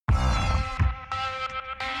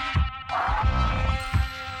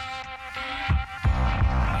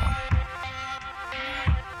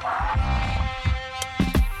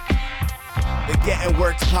Getting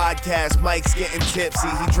Worked podcast, Mike's getting tipsy.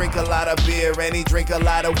 He drink a lot of beer and he drink a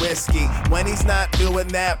lot of whiskey. When he's not doing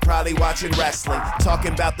that, probably watching wrestling.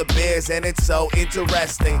 Talking about the Bears and it's so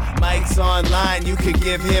interesting. Mike's online, you can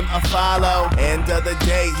give him a follow. End of the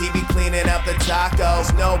day, he be cleaning out the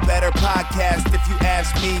tacos. No better podcast if you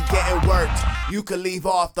ask me. Getting Worked, you can leave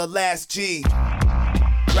off the last G.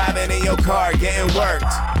 Driving in your car, getting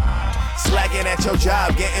worked. Slacking at your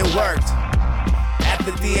job, getting worked. At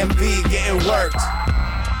the DMV, getting worked.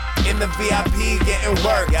 In the VIP, getting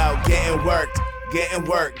worked. Yo, getting worked. Getting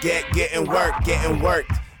worked. Getting worked. Getting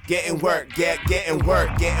worked. Getting worked.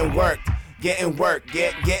 Getting worked. Getting worked. Getting worked.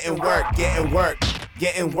 Getting worked. Getting worked.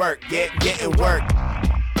 Getting worked. Getting worked.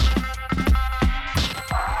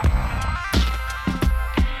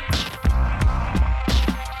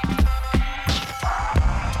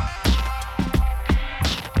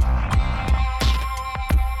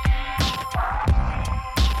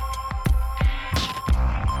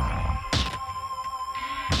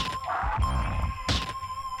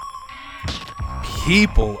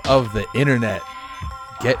 People of the internet,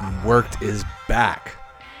 Getting Worked is back.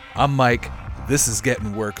 I'm Mike. This is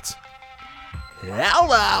Getting Worked.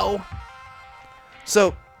 Hello.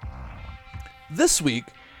 So, this week,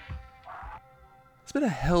 it's been a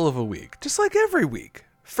hell of a week, just like every week.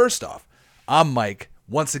 First off, I'm Mike.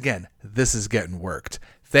 Once again, this is Getting Worked.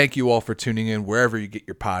 Thank you all for tuning in wherever you get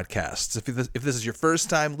your podcasts. If this is your first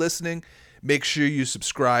time listening, make sure you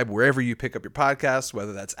subscribe wherever you pick up your podcasts,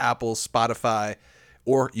 whether that's Apple, Spotify,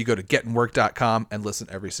 or you go to gettingwork.com and listen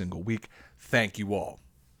every single week. Thank you all.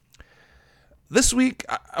 This week,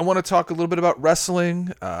 I want to talk a little bit about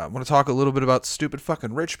wrestling. I want to talk a little bit about stupid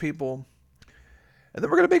fucking rich people. And then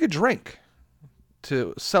we're going to make a drink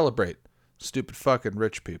to celebrate stupid fucking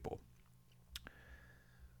rich people.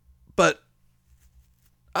 But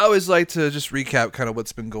I always like to just recap kind of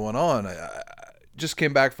what's been going on. I just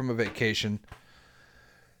came back from a vacation.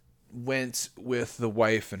 Went with the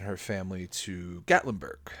wife and her family to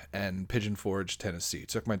Gatlinburg and Pigeon Forge, Tennessee.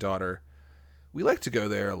 Took my daughter. We like to go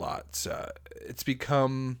there a lot. It's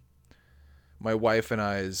become my wife and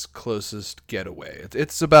I's closest getaway.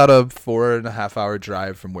 It's about a 4.5 hour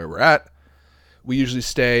drive from where we're at. We usually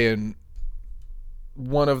stay in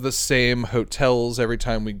one of the same hotels every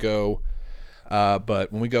time we go.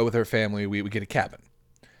 But when we go with her family, we get a cabin.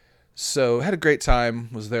 So had a great time.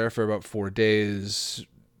 Was there for about 4 days.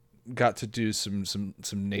 Got to do some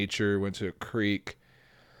nature, went to a creek,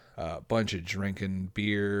 a bunch of drinking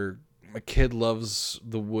beer. My kid loves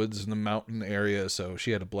the woods and the mountain area, so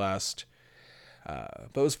she had a blast.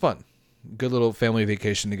 But it was fun. Good little family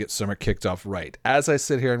vacation to get summer kicked off right. As I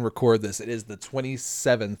sit here and record this, it is the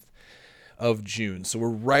 27th of June, so we're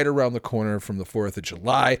right around the corner from the 4th of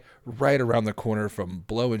July, right around the corner from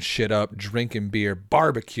blowing shit up, drinking beer,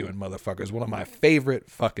 barbecuing motherfuckers, one of my favorite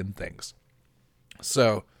fucking things.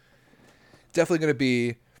 So definitely going to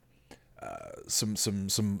be some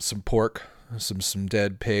pork, some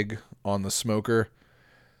dead pig on the smoker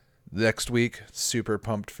next week. Super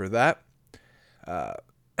pumped for that.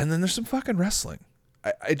 And then there's some fucking wrestling.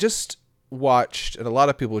 I just watched, and a lot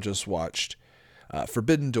of people just watched,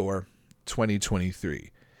 Forbidden Door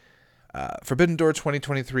 2023. Forbidden Door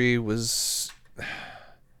 2023 was,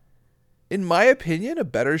 in my opinion, a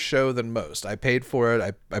better show than most. I paid for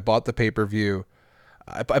it. I bought the pay-per-view.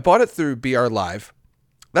 I bought it through BR Live.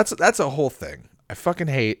 That's a whole thing. I fucking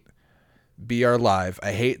hate BR Live.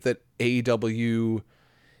 I hate that AEW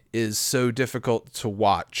is so difficult to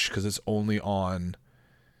watch because it's only on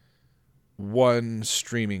one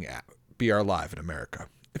streaming app, BR Live in America.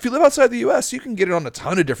 If you live outside the US, you can get it on a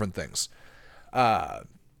ton of different things.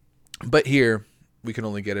 But here, we can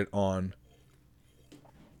only get it on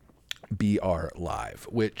BR Live,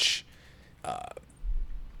 which...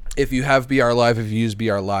 if you have BR Live, if you use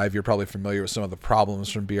BR Live, you're probably familiar with some of the problems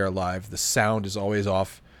from BR Live. The sound is always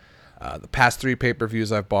off. The past 3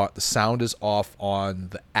 pay-per-views I've bought, the sound is off on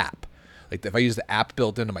the app. Like if I use the app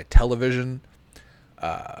built into my television,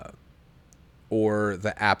 or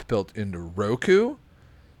the app built into Roku,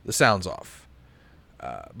 the sound's off.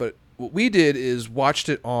 But what we did is watched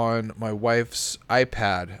it on my wife's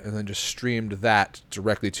iPad and then just streamed that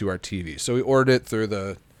directly to our TV. So we ordered it through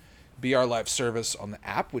the BR Live service on the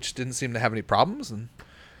app, which didn't seem to have any problems, and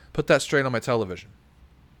put that straight on my television.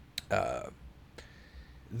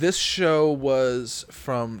 This show was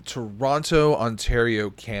from Toronto, Ontario,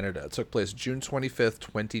 Canada. It took place June 25th,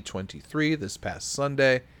 2023, this past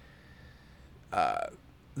Sunday.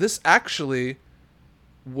 This actually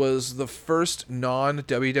was the first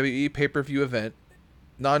non-WWE pay-per-view event,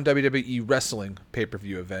 non-WWE wrestling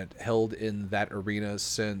pay-per-view event held in that arena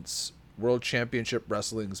since World Championship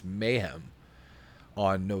Wrestling's Mayhem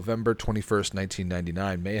on November 21st,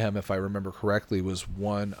 1999. Mayhem, if I remember correctly, was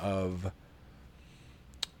one of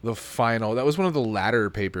the final. That was one of the latter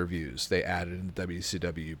pay-per-views they added in the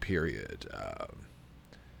WCW period.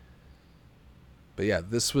 But yeah,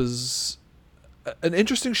 this was an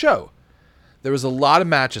interesting show. There was a lot of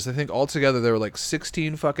matches. I think altogether there were like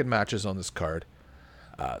 16 fucking matches on this card.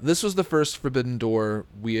 This was the first Forbidden Door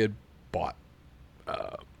we had bought.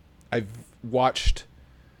 I've watched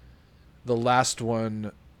the last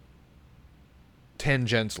one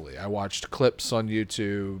tangentially. I watched clips on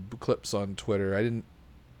YouTube, clips on Twitter. I didn't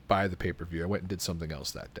buy the pay-per-view. I went and did something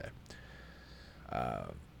else that day.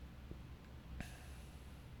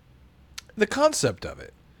 The concept of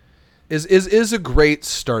it is a great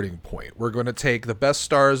starting point. We're going to take the best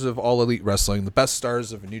stars of All Elite Wrestling, the best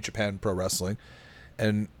stars of New Japan Pro Wrestling,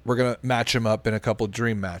 and we're going to match them up in a couple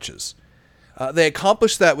dream matches. They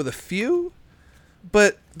accomplished that with a few,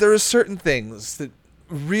 but there are certain things that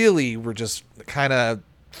really were just kind of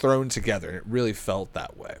thrown together. It really felt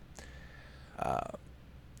that way.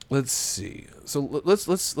 Let's see. So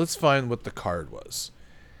let's find what the card was.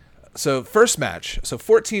 So first match. So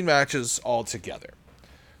 14 matches all together.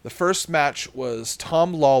 The first match was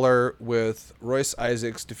Tom Lawler with Royce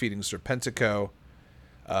Isaacs defeating Serpentico,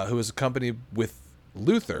 who was accompanied with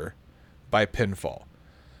Luther by pinfall.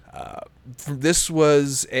 This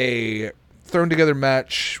was a thrown together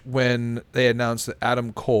match when they announced that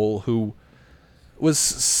Adam Cole, who was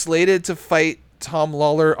slated to fight Tom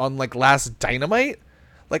Lawler on like last Dynamite,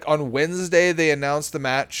 like on Wednesday they announced the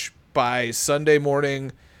match. By Sunday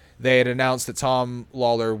morning they had announced that Tom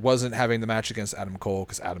Lawler wasn't having the match against Adam Cole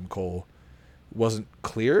because Adam Cole wasn't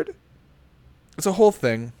cleared. It's a whole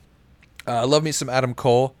thing. I love me some Adam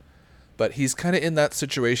Cole, but he's kind of in that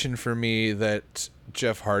situation for me that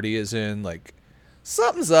Jeff Hardy is in. Like,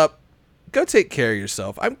 something's up. Go take care of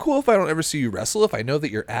yourself. I'm cool if I don't ever see you wrestle if I know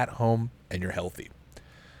that you're at home and you're healthy.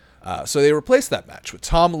 So they replaced that match with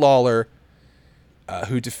Tom Lawler,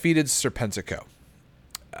 who defeated Serpentico.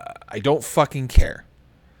 I don't fucking care.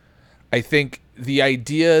 I think the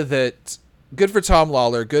idea that good for Tom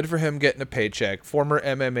Lawler, good for him getting a paycheck, former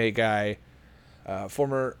MMA guy,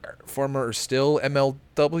 former still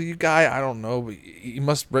MLW guy, I don't know. He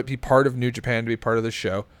must be part of New Japan to be part of the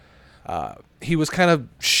show. He was kind of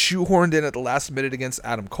shoehorned in at the last minute against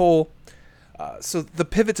Adam Cole. So the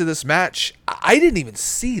pivot to this match, I didn't even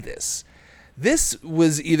see this. This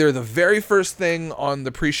was either the very first thing on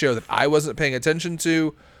the pre-show that I wasn't paying attention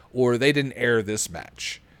to, or they didn't air this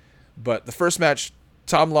match. But the first match,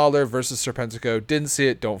 Tom Lawler versus Serpentico, didn't see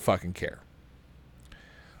it, don't fucking care.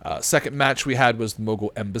 Second match we had was the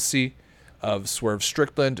Mogul Embassy of Swerve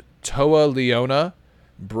Strickland, Toa Leona,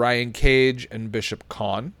 Brian Cage, and Bishop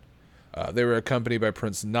Khan. They were accompanied by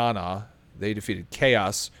Prince Nana. They defeated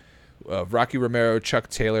Chaos, Rocky Romero, Chuck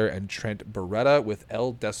Taylor, and Trent Beretta with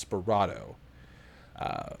El Desperado.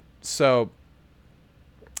 So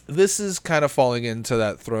this is kind of falling into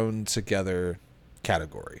that thrown together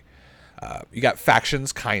category. You got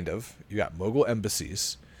factions, kind of. You got Mogul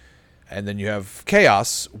Embassies. And then you have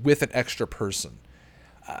Chaos with an extra person.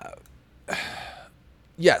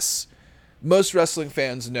 Yes, most wrestling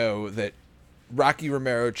fans know that Rocky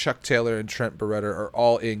Romero, Chuck Taylor, and Trent Beretta are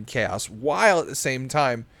all in Chaos, while at the same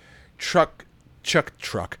time, Chuck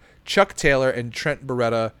Taylor and Trent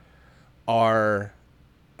Beretta are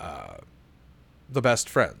the best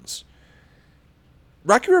friends.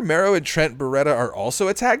 Rocky Romero and Trent Beretta are also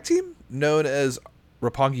a tag team known as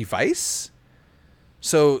Roppongi Vice.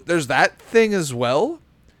 So there's that thing as well.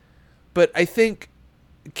 But I think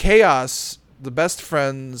Chaos, the best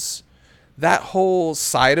friends, that whole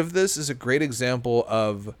side of this is a great example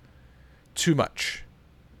of too much.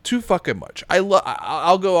 Too fucking much.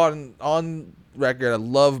 I'll go on record. I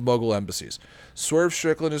love Mogul Embassies. Swerve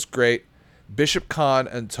Strickland is great. Bishop Khan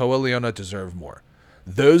and Toa Leona deserve more.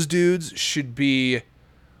 Those dudes should be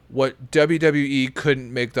what WWE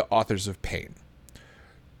couldn't make the Authors of Pain.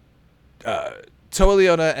 Toa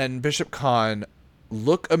Leona and Bishop Khan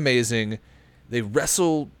look amazing. They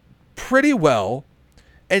wrestle pretty well.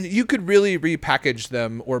 And you could really repackage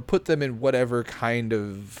them or put them in whatever kind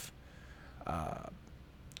of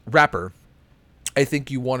wrapper I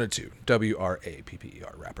think you wanted to.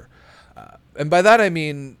 WRAPPER, wrapper. And by that I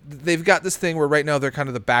mean they've got this thing where right now they're kind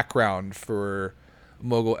of the background for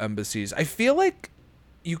Mogul Embassies. I feel like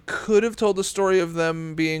you could have told the story of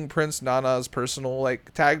them being Prince Nana's personal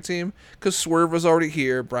tag team, because Swerve was already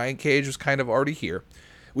here. Brian Cage was kind of already here,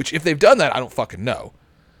 which if they've done that, I don't fucking know.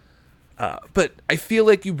 But I feel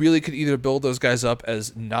like you really could either build those guys up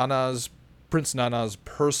as Prince Nana's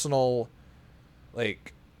personal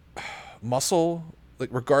muscle, Like,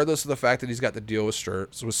 regardless of the fact that he's got the deal with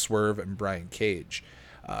Swerve and Brian Cage.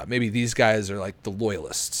 Maybe these guys are like the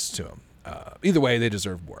loyalists to him. Either way, they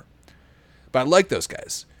deserve more. But I like those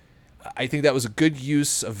guys. I think that was a good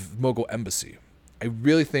use of Mogul Embassy. I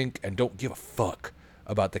really think, and don't give a fuck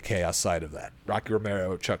about the chaos side of that. Rocky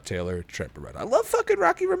Romero, Chuck Taylor, Trent Barretta. I love fucking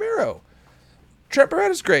Rocky Romero. Trent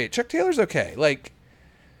Baretta's great. Chuck Taylor's okay. Like,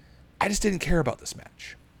 I just didn't care about this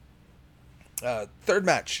match. Third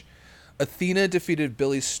match. Athena defeated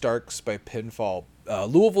Billy Starks by pinfall.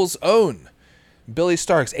 Louisville's own Billy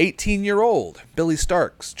Starks, 18-year-old Billy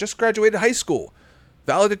Starks, just graduated high school,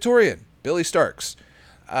 valedictorian Billy Starks.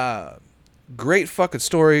 Great fucking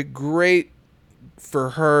story. Great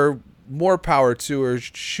for her. More power to her.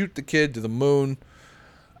 Shoot the kid to the moon.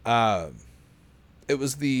 It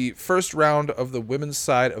was the first round of the women's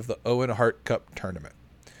side of the Owen Hart Cup tournament.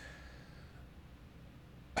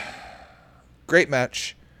 Great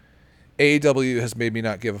match. AEW has made me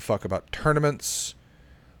not give a fuck about tournaments,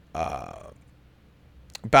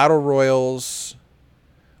 battle royals,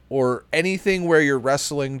 or anything where you're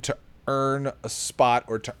wrestling to earn a spot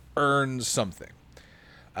or to earn something.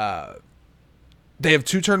 They have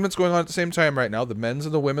 2 tournaments going on at the same time right now, the men's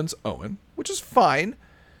and the women's Owen, which is fine.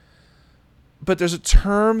 But there's a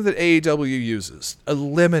term that AEW uses,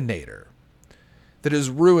 eliminator, that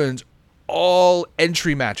has ruined all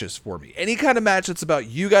entry matches for me. Any kind of match that's about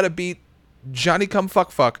you got to beat Johnny come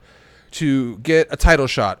fuck to get a title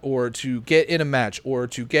shot or to get in a match or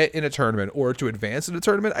to get in a tournament or to advance in a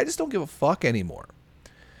tournament, I just don't give a fuck anymore.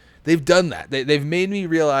 They've done that. They've made me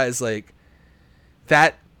realize, like,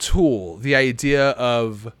 that tool, the idea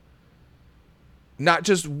of not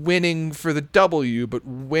just winning for the W, but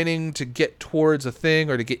winning to get towards a thing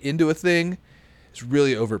or to get into a thing, is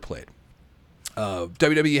really overplayed.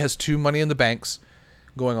 WWE has 2 Money in the Banks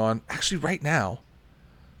going on. Actually, right now,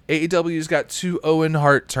 AEW's got 2 Owen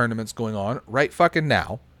Hart tournaments going on right fucking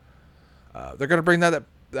now. They're going to bring that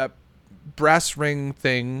brass ring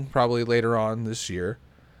thing probably later on this year.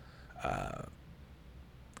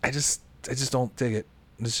 I just don't dig it.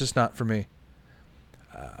 It's just not for me.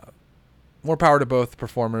 More power to both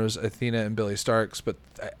performers, Athena and Billy Starks, but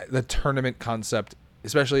the tournament concept,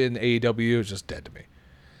 especially in AEW, is just dead to me.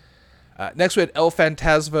 Next, we had El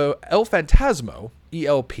Fantasmo,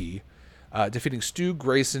 ELP, defeating Stu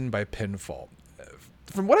Grayson by pinfall.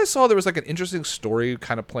 From what I saw, there was like an interesting story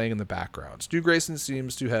kind of playing in the background. Stu Grayson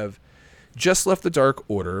seems to have just left the Dark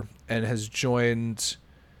Order and has joined...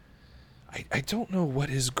 I don't know what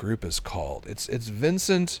his group is called. It's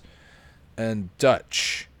Vincent and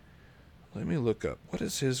Dutch. Let me look up. What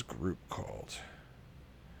is his group called?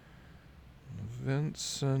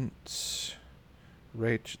 Vincent...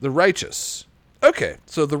 The Righteous. Okay,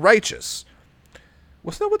 so The Righteous.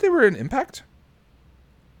 Wasn't that what they were in Impact?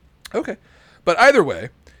 Okay. But either way,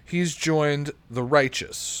 he's joined The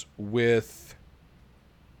Righteous with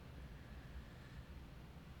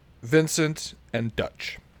Vincent and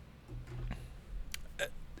Dutch.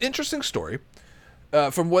 Interesting story.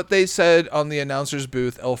 From what they said on the announcer's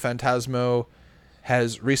booth, El Fantasmo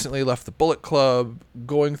has recently left the Bullet Club,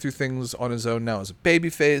 going through things on his own now as a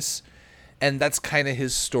babyface. And that's kind of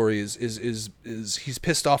his story. Is he's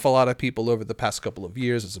pissed off a lot of people over the past couple of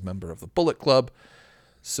years as a member of the Bullet Club.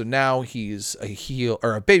 So now he's a heel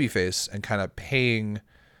or a babyface and kind of paying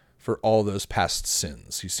for all those past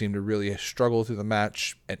sins. He seemed to really struggle through the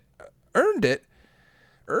match and earned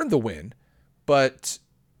the win, but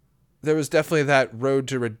there was definitely that road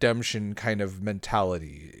to redemption kind of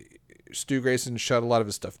mentality. Stu Grayson shut a lot of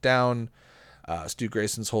his stuff down. Stu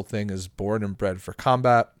Grayson's whole thing is born and bred for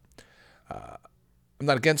combat. I'm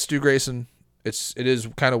not against Stu Grayson. It is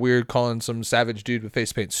kind of weird calling some savage dude with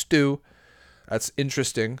face paint Stu. That's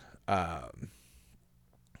interesting. But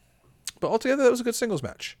altogether, that was a good singles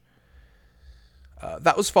match.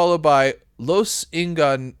 That was followed by Los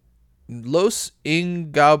Ingobernables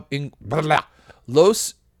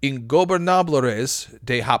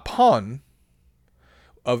de Japón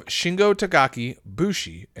of Shingo Takagi,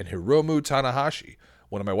 Bushi, and Hiromu Tanahashi,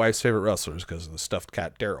 one of my wife's favorite wrestlers because of the stuffed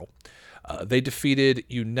cat Daryl. They defeated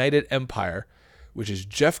United Empire, which is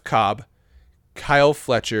Jeff Cobb, Kyle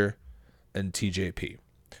Fletcher, and TJP.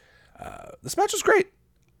 This match was great.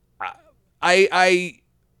 I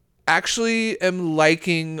actually am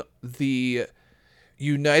liking the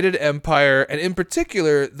United Empire, and in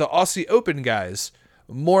particular, the Aussie Open guys,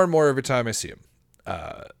 more and more every time I see them.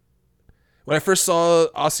 When I first saw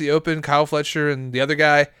Aussie Open, Kyle Fletcher, and the other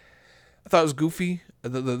guy, I thought it was goofy.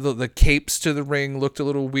 The capes to the ring looked a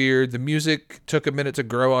little weird. The music took a minute to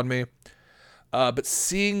grow on me. But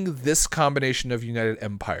seeing this combination of United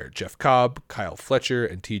Empire, Jeff Cobb, Kyle Fletcher,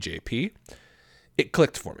 and TJP, it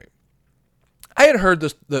clicked for me. I had heard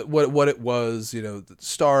what it was, the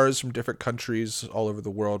stars from different countries all over the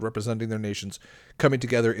world representing their nations coming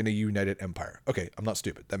together in a united empire. Okay, I'm not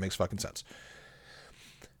stupid. That makes fucking sense.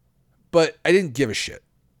 But I didn't give a shit.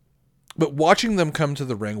 But watching them come to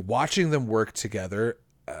the ring, watching them work together,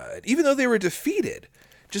 even though they were defeated,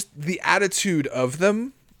 just the attitude of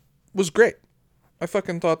them was great. I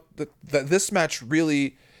fucking thought that this match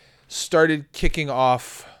really started kicking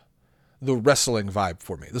off the wrestling vibe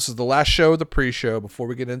for me. This is the last show of the pre-show before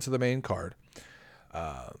we get into the main card.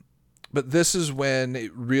 But this is when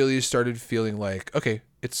it really started feeling like, okay,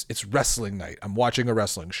 it's wrestling night. I'm watching a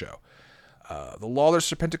wrestling show. The Lawler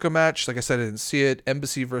Serpentico match, like I said, I didn't see it.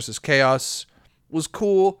 Embassy versus Chaos was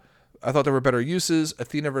cool. I thought there were better uses.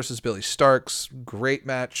 Athena versus Billy Starks, great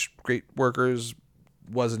match, great workers.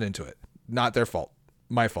 Wasn't into it. Not their fault.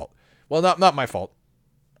 My fault. Well, not my fault.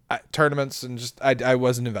 Tournaments and just I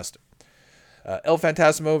wasn't invested. El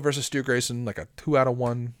Phantasmo versus Stu Grayson, like a 2 out of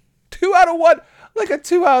 1. 2 out of 1, like a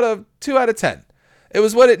 2 out of 10. It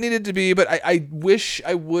was what it needed to be, but I wish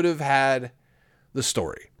I would have had the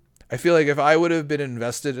story. I feel like if I would have been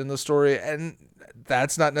invested in the story, and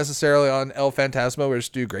that's not necessarily on El Phantasmo or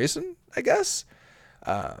Stu Grayson, I guess.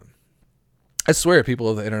 I swear, people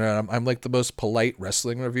of the internet, I'm like the most polite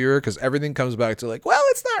wrestling reviewer because everything comes back to like, well,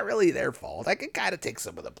 it's not really their fault. I can kind of take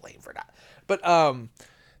some of the blame for that. But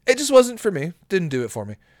it just wasn't for me. Didn't do it for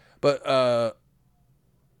me. But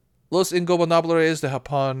Los Ingobernables de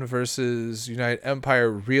Japón versus United Empire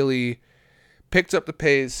really picked up the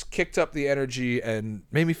pace, kicked up the energy, and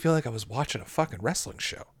made me feel like I was watching a fucking wrestling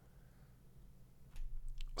show.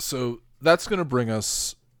 So that's going to bring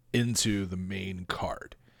us into the main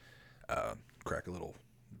card. Crack a little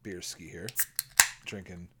beer ski here.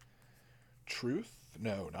 Drinking Truth?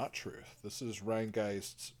 No, not Truth. This is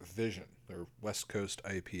Rheingeist's Vision, their West Coast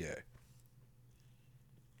IPA.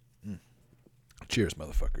 Cheers,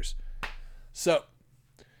 motherfuckers. So,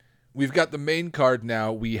 we've got the main card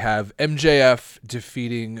now. We have MJF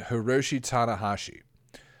defeating Hiroshi Tanahashi.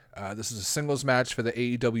 This is a singles match for the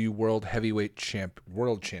AEW World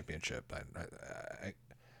Championship.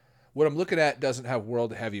 What I'm looking at doesn't have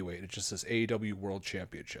World Heavyweight. It just says AEW World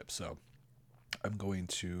Championship. So I'm going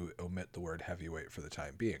to omit the word heavyweight for the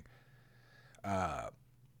time being.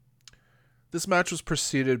 This match was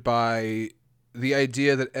preceded by the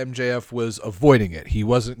idea that MJF was avoiding it. He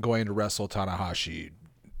wasn't going to wrestle Tanahashi.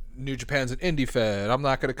 New Japan's an indie fed. I'm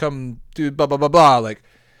not going to come do blah, blah, blah, blah. Like,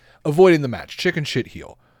 avoiding the match. Chicken shit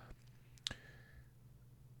heel.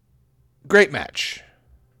 Great match.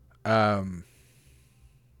 Don't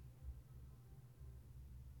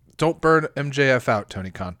burn MJF out,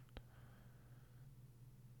 Tony Khan.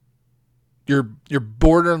 You're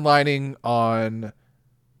borderlining on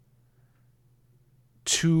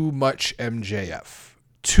too much MJF.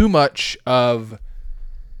 Too much of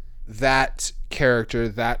that character,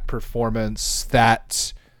 that performance,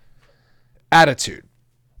 that attitude.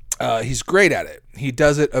 He's great at it. He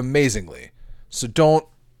does it amazingly. So don't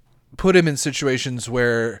put him in situations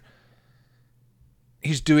where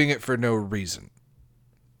he's doing it for no reason.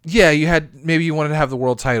 Yeah, maybe you wanted to have the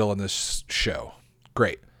world title in this show.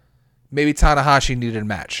 Great. Maybe Tanahashi needed a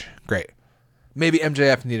match. Great. Maybe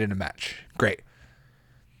MJF needed a match. Great.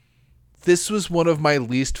 This was one of my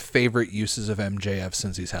least favorite uses of MJF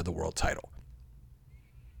since he's had the world title.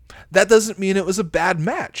 That doesn't mean it was a bad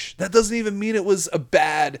match. That doesn't even mean it was a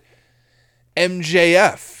bad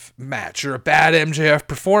MJF match or a bad MJF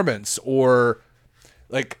performance or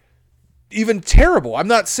like even terrible. I'm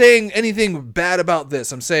not saying anything bad about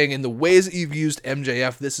this. I'm saying in the ways that you've used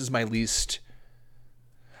MJF, this is my least,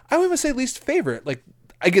 I wouldn't even say least favorite. Like,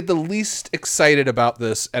 I get the least excited about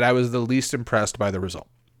this, and I was the least impressed by the result.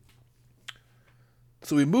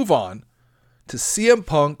 So we move on to CM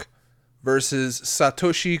Punk versus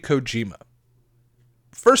Satoshi Kojima.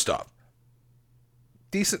 First off,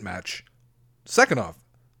 decent match. Second off,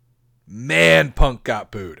 man, Punk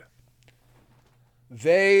got booed.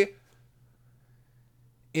 They,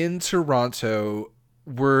 in Toronto,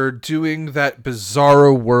 were doing that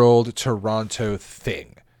Bizarro World Toronto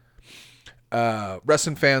thing.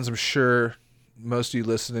 Wrestling fans, I'm sure most of you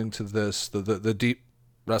listening to this, the deep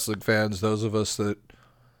wrestling fans, those of us that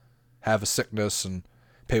have a sickness and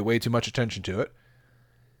pay way too much attention to it,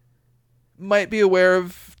 might be aware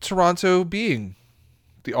of Toronto being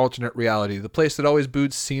the alternate reality, the place that always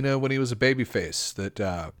booed Cena when he was a babyface,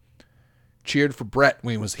 that cheered for Brett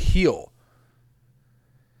when he was a heel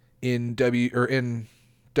in WWF.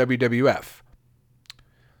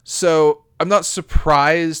 So I'm not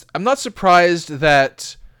surprised. I'm not surprised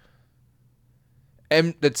that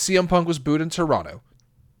CM Punk was booed in Toronto.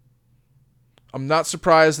 I'm not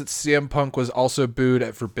surprised that CM Punk was also booed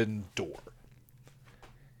at Forbidden Door.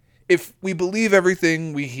 If we believe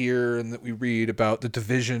everything we hear and that we read about the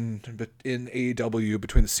division in AEW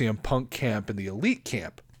between the CM Punk camp and the Elite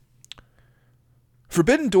camp,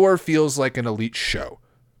 Forbidden Door feels like an Elite show,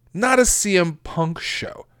 not a CM Punk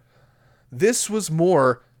show. This was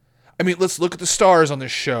more, I mean, let's look at the stars on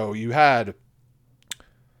this show. You had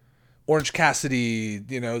Orange Cassidy,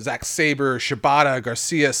 Zack Sabre, Shibata,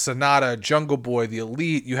 Garcia, Sonata, Jungle Boy, the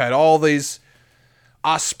Elite. You had all these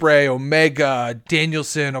Ospreay, Omega,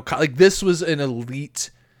 Danielson, like this was an Elite.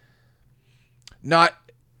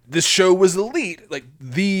 This show was Elite, like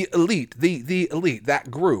the Elite, the Elite, that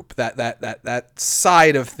group, that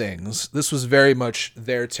side of things. This was very much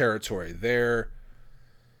their territory, their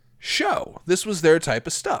show. This was their type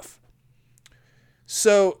of stuff.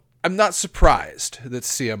 So I'm not surprised that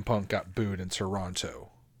CM Punk got booed in Toronto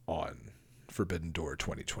on Forbidden Door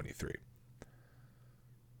 2023.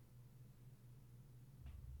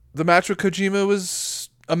 The match with Kojima was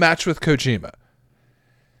a match with Kojima.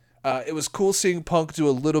 It was cool seeing Punk do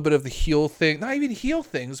a little bit of the heel thing. Not even heel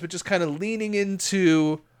things, but just kind of leaning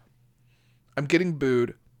into, I'm getting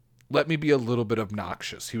booed. Let me be a little bit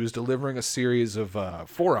obnoxious. He was delivering a series of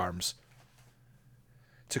forearms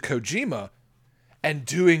to Kojima and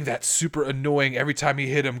doing that super annoying every time he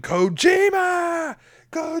hit him, Kojima!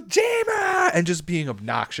 Kojima! And just being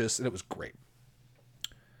obnoxious, and it was great.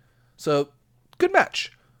 So, good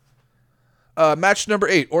match. Match number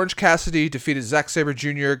 8, Orange Cassidy defeated Zack Sabre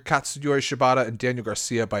Jr., Katsuyori Shibata, and Daniel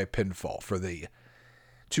Garcia by a pinfall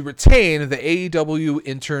to retain the AEW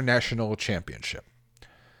International Championship.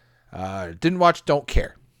 Didn't watch, don't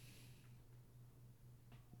care.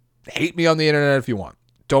 Hate me on the internet if you want.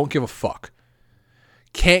 Don't give a fuck.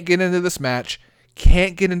 Can't get into this match.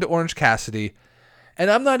 Can't get into Orange Cassidy. And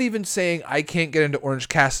I'm not even saying I can't get into Orange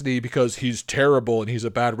Cassidy because he's terrible and he's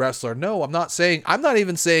a bad wrestler. No, I'm not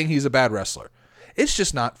even saying he's a bad wrestler. It's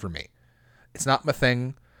just not for me. It's not my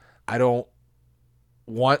thing. I don't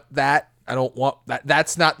want that. I don't want that.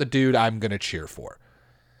 That's not the dude I'm going to cheer for.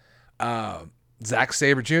 Zack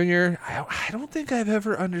Sabre Jr., I don't think I've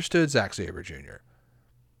ever understood Zack Sabre Jr.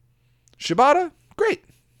 Shibata, great.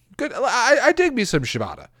 Good. I dig me some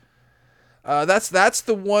Shibata. That's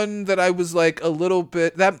the one that I was like a little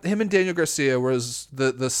bit, that him and Daniel Garcia was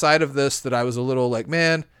the side of this that I was a little like,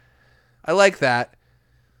 man, I like that,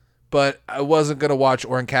 but I wasn't going to watch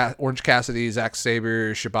Orange Cassidy, Zack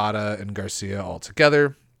Sabre, Shibata, and Garcia all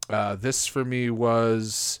together. This for me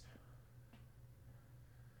was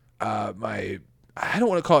my, I don't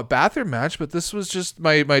want to call it bathroom match, but this was just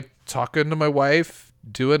my talking to my wife,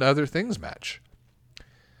 doing other things match.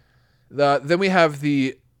 Then we have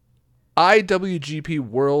the IWGP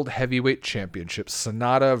World Heavyweight Championship,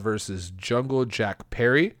 Sonata versus Jungle Jack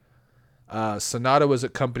Perry. Sonata was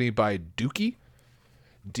accompanied by Dookie,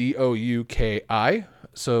 Douki.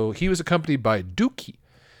 So he was accompanied by Dookie,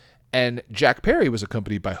 and Jack Perry was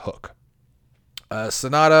accompanied by Hook.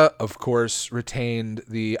 Sonata, of course, retained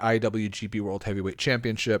the IWGP World Heavyweight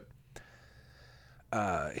Championship.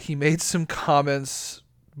 He made some comments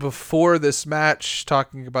before this match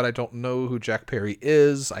talking about, I don't know who Jack Perry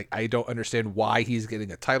is. I don't understand why he's getting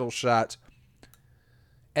a title shot.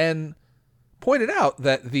 And pointed out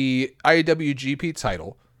that the IWGP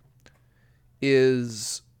title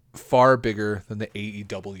is far bigger than the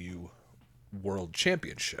AEW World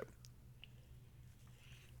Championship.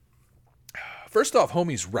 First off,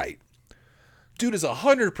 homie's right. Dude is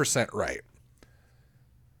 100% right.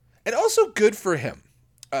 And also good for him.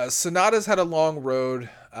 Sonata's had a long road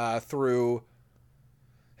through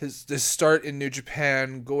his start in New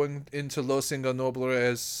Japan, going into Los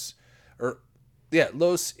Ingobernables,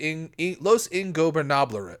 Los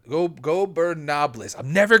Ingobernables.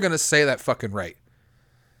 I'm never gonna say that fucking right.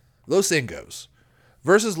 Los Ingos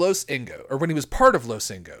versus Los Ingo, or when he was part of Los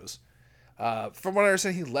Ingos. From what I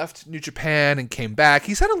understand, he left New Japan and came back.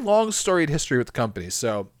 He's had a long storied history with the company,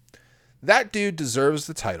 so that dude deserves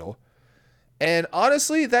the title. And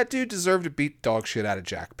honestly, that dude deserved to beat dog shit out of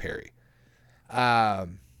Jack Perry.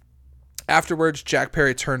 Afterwards, Jack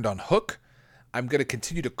Perry turned on Hook. I'm going to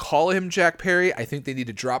continue to call him Jack Perry. I think they need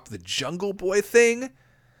to drop the Jungle Boy thing.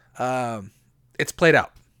 It's played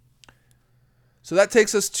out. So that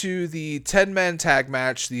takes us to the 10-man tag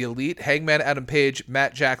match. The Elite, Hangman Adam Page,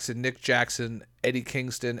 Matt Jackson, Nick Jackson, Eddie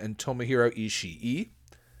Kingston, and Tomohiro Ishii.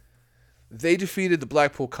 They defeated the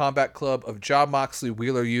Blackpool Combat Club of Jon Moxley,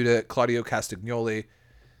 Wheeler Yuta, Claudio Castagnoli,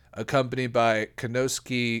 accompanied by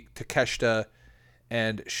Konosuke Takeshita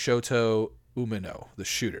and Shoto Umino, the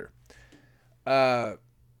Shooter.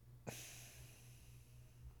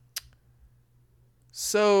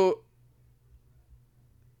 So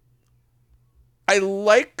I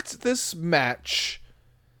liked this match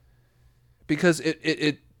because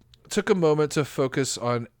it took a moment to focus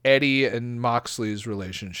on Eddie and Moxley's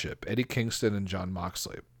relationship, Eddie Kingston and Jon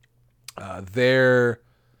Moxley. Their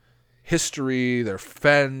history, they're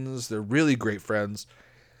friends, they're really great friends,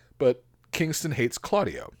 but Kingston hates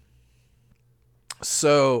Claudio.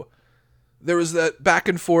 So there was that back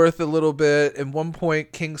and forth a little bit. At one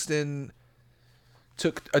point, Kingston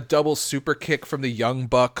took a double super kick from the Young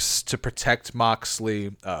Bucks to protect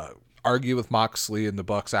Moxley, argue with Moxley and the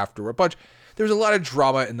Bucks after a bunch. There was a lot of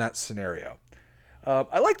drama in that scenario.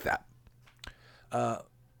 I like that.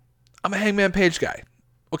 I'm a Hangman Page guy.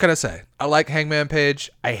 What can I say? I like Hangman Page.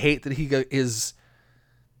 I hate that he is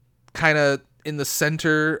kind of in the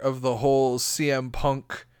center of the whole CM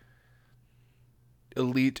Punk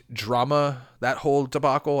Elite drama, that whole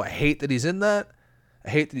debacle. I hate that he's in that. I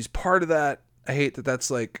hate that he's part of that. I hate that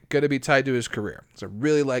that's like going to be tied to his career. So I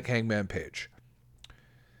really like Hangman Page.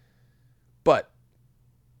 But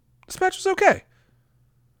this match was okay.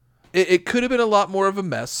 It could have been a lot more of a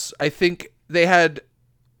mess. I think they had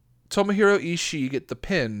Tomohiro Ishii get the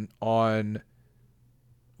pin on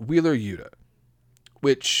Wheeler Yuta,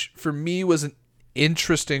 which for me was an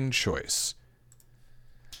interesting choice.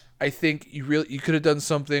 I think you could have done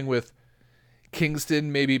something with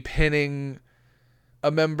Kingston maybe pinning a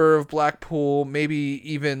member of Blackpool, maybe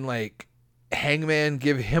even like Hangman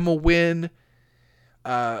give him a win.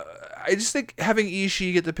 I just think having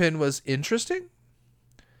Ishii get the pin was interesting.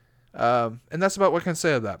 And that's about what I can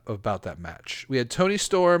say about that match. We had Toni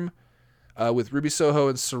Storm with Ruby Soho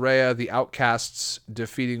and Saraya, the Outcasts,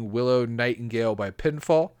 defeating Willow Nightingale by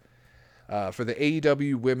pinfall for the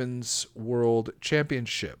AEW Women's World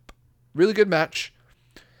Championship. Really good match.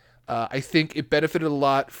 I think it benefited a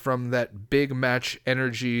lot from that big match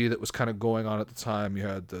energy that was kind of going on at the time. You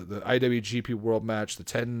had the IWGP World match, the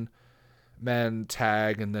 10-man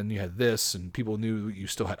tag, and then you had this, and people knew you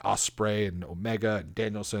still had Ospreay and Omega and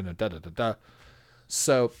Danielson and da-da-da-da.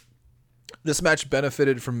 So this match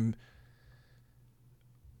benefited from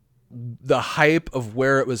the hype of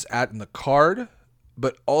where it was at in the card,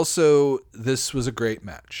 but also this was a great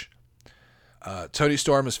match. Toni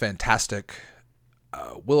Storm is fantastic.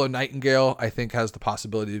 Willow Nightingale, I think, has the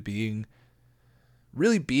possibility of being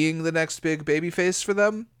the next big babyface for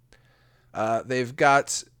them.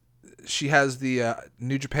 She has the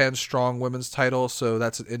New Japan Strong Women's title, so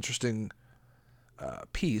that's an interesting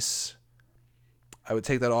piece. I would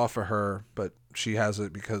take that off of her, but she has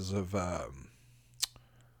it because of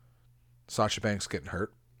Sasha Banks getting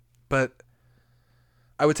hurt. But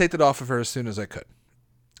I would take that off of her as soon as I could.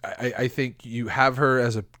 I think you have her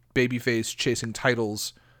as a babyface chasing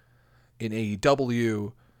titles in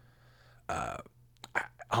AEW.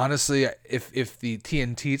 Honestly, if the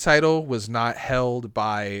TNT title was not held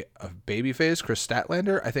by a babyface, Chris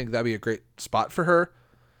Statlander, I think that'd be a great spot for her.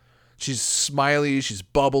 She's smiley, she's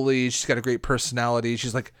bubbly, she's got a great personality.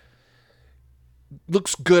 She's like,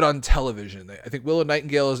 looks good on television. I think Willow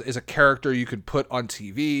Nightingale is a character you could put on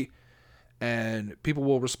TV and people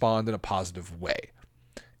will respond in a positive way.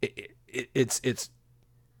 It's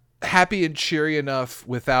happy and cheery enough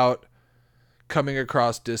without coming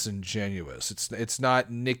across disingenuous. It's not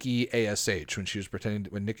Nikki ASH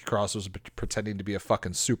when Nikki Cross was pretending to be a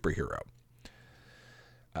fucking superhero.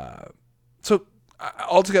 So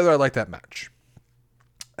altogether, I like that match.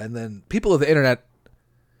 And then people of the internet,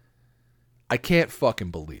 I can't fucking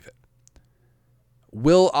believe it.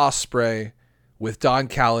 Will Ospreay with Don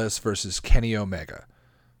Callis versus Kenny Omega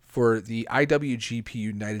for the IWGP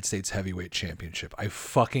United States Heavyweight Championship. I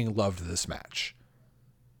fucking loved this match.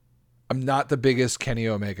 I'm not the biggest Kenny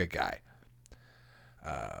Omega guy.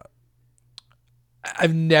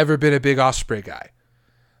 I've never been a big Ospreay guy.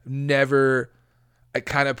 I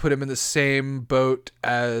kind of put him in the same boat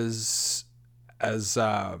as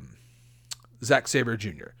Zack Sabre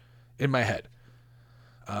Jr. in my head.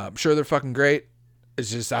 I'm sure they're fucking great.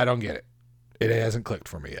 It's just, I don't get it. It hasn't clicked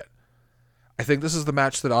for me yet. I think this is the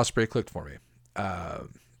match that Ospreay clicked for me.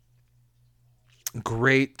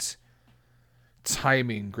 Great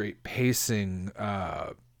timing, great pacing.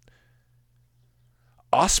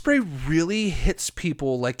 Ospreay really hits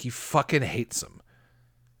people like he fucking hates them.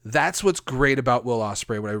 That's what's great about Will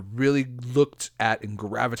Ospreay, what I really looked at and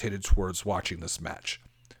gravitated towards watching this match.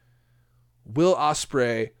 Will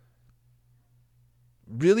Ospreay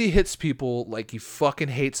really hits people like he fucking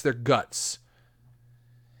hates their guts.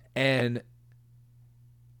 And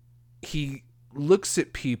he looks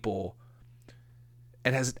at people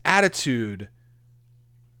and has an attitude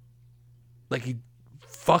like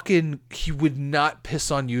he would not piss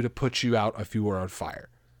on you to put you out if you were on fire.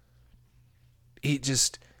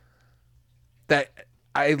 that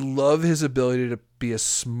I love his ability to be a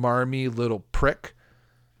smarmy little prick.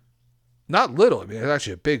 Not little. I mean, he's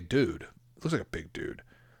actually a big dude. Looks like a big dude.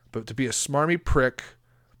 But to be a smarmy prick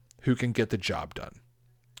who can get the job done.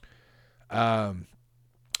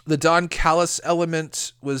 The Don Callis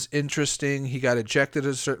element was interesting. He got ejected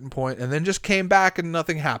at a certain point and then just came back and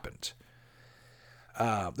nothing happened.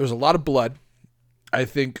 There's a lot of blood. I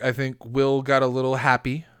think Will got a little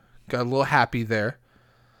happy there.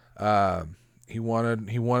 He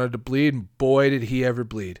wanted to bleed, and boy did he ever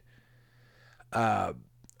bleed.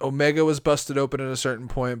 Omega was busted open at a certain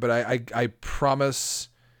point, but I promise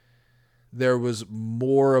there was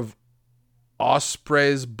more of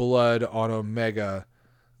Ospreay's blood on Omega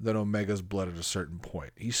than Omega's blood at a certain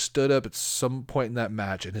point. He stood up at some point in that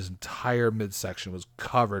match, and his entire midsection was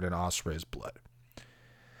covered in Ospreay's blood.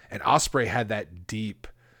 And Ospreay had that deep,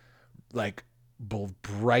 like,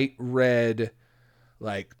 bright red,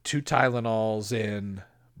 like 2 Tylenols in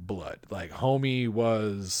blood. Like, homie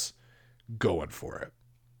was going for it.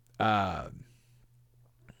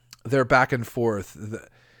 Their back and forth,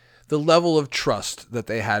 the level of trust that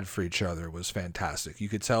they had for each other was fantastic. You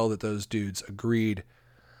could tell that those dudes agreed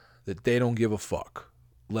that they don't give a fuck.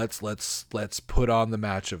 Let's put on the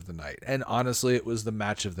match of the night. And honestly, it was the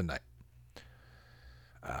match of the night.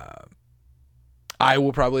 I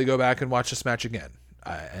will probably go back and watch this match again.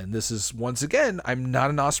 And this is, once again, I'm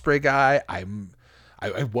not an Ospreay guy. I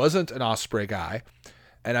wasn't an Ospreay guy,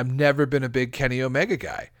 and I've never been a big Kenny Omega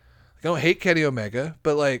guy. I don't hate Kenny Omega,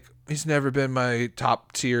 but like, he's never been my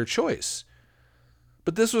top tier choice.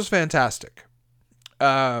 But this was fantastic.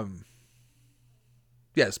 Yeah,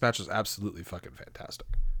 this match was absolutely fucking fantastic.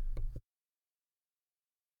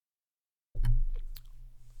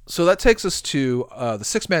 So that takes us to the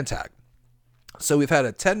 6-man tag. So we've had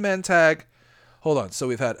a 10-man tag. Hold on. So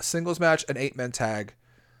we've had a singles match, an 8-man tag,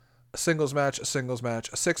 a singles match, a singles match,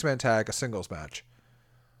 a 6-man tag, a singles match,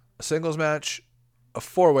 a singles match, a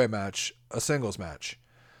 4-way match, a singles match,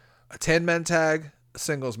 a 10-man tag, a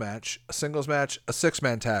singles match, a singles match, a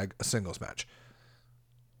 6-man tag, a singles match.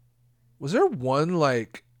 Was there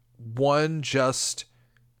one just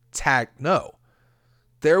tag? No.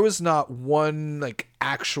 There was not one like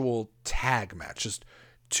actual tag match. Just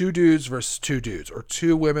 2 dudes versus 2 dudes, or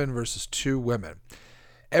 2 women versus 2 women.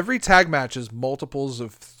 Every tag match is multiples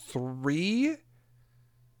of 3.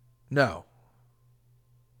 No.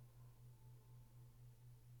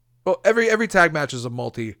 Well, every tag match is a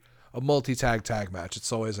multi-tag match.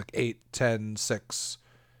 It's always like 8, 10, 6,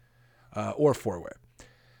 or 4-way.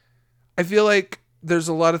 I feel like there's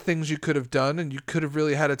a lot of things you could have done, and you could have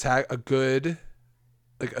really had a good,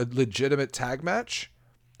 like a legitimate tag match.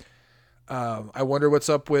 I wonder what's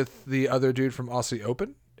up with the other dude from Aussie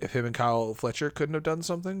Open, if him and Kyle Fletcher couldn't have done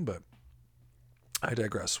something, but I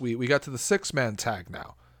digress. We got to the 6-man tag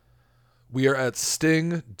now. We are at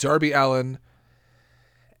Sting, Darby Allin,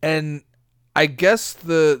 and I guess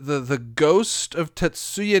the ghost of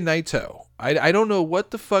Tetsuya Naito. I don't know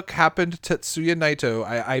what the fuck happened to Tetsuya Naito.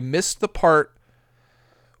 I missed the part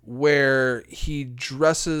where he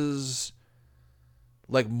dresses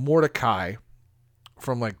like Mordecai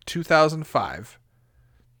from like 2005,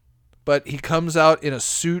 but he comes out in a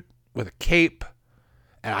suit with a cape,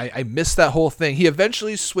 and I missed that whole thing. He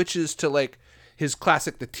eventually switches to like his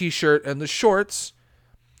classic, the t-shirt and the shorts,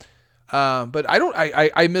 but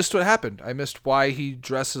I missed what happened. I missed why he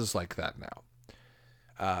dresses like that now.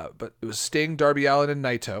 But it was Sting, Darby Allin, and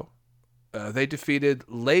Naito. They defeated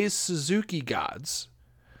Lay's Suzuki Gods,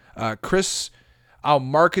 Chris, I'll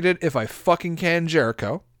market it if I fucking can,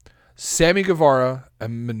 Jericho, Sammy Guevara,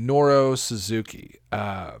 and Minoru Suzuki.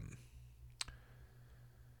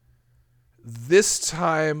 This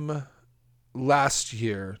time last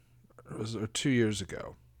year, or 2 years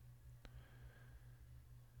ago,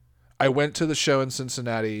 I went to the show in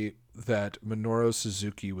Cincinnati that Minoru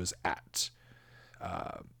Suzuki was at.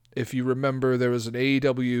 If you remember, there was an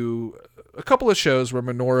AEW, a couple of shows where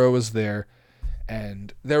Minoru was there,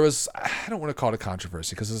 and there was, I don't want to call it a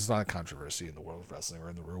controversy, because it's not a controversy in the world of wrestling or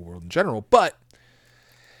in the real world in general, but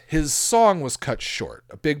his song was cut short.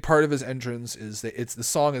 A big part of his entrance is that the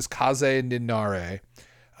song is Kaze Ninare,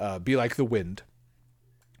 Be Like the Wind.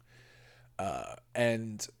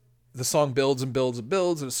 And the song builds and builds and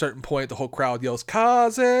builds. At a certain point, the whole crowd yells,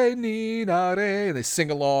 Kaze Ninare, and they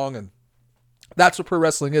sing along, and that's what pro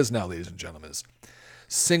wrestling is now, ladies and gentlemen, is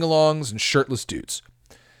sing-alongs and shirtless dudes.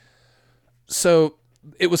 So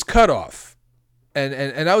it was cut off,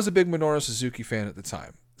 and I was a big Minoru Suzuki fan at the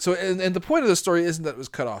time. So, and the point of the story isn't that it was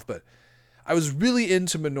cut off, but I was really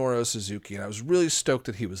into Minoru Suzuki, and I was really stoked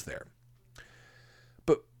that he was there.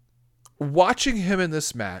 But watching him in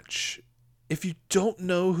this match, if you don't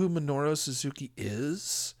know who Minoru Suzuki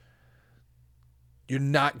is, you're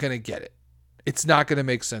not going to get it. It's not going to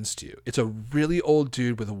make sense to you. It's a really old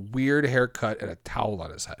dude with a weird haircut and a towel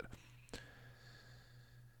on his head.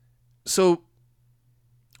 So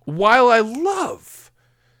while I love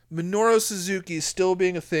Minoru Suzuki still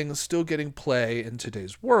being a thing, still getting play in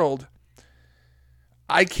today's world,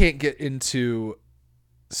 I can't get into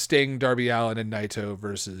Sting, Darby Allin, and Naito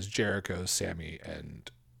versus Jericho, Sammy,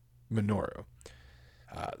 and Minoru.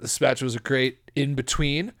 This match was a great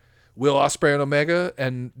in-between Will Ospreay and Omega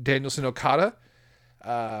and Danielson Okada.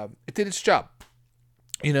 It did its job.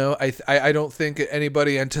 You know, I don't think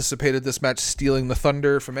anybody anticipated this match stealing the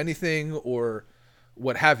thunder from anything or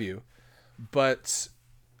what have you, but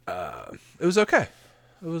it was okay.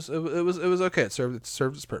 It was okay. It served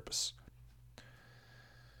its purpose.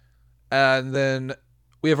 And then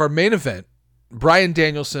we have our main event: Bryan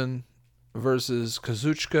Danielson versus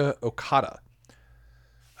Kazuchika Okada.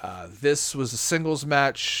 This was a singles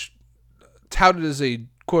match, touted as a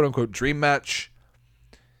quote-unquote dream match.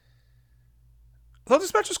 I thought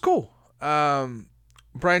this match was cool. Bryan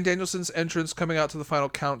Danielson's entrance coming out to the final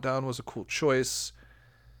countdown was a cool choice.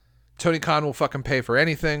 Tony Khan will fucking pay for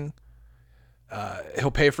anything.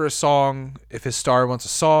 He'll pay for a song if his star wants a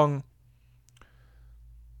song.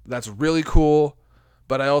 That's really cool.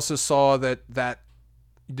 But I also saw that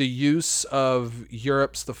the use of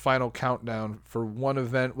Europe's The Final Countdown for one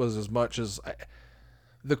event was as much as...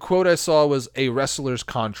 the quote I saw was a wrestler's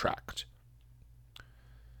contract.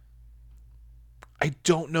 I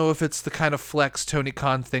don't know if it's the kind of flex Tony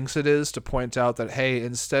Khan thinks it is to point out that, hey,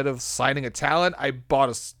 instead of signing a talent, I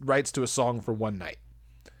bought rights to a song for one night.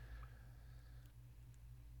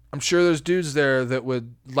 I'm sure there's dudes there that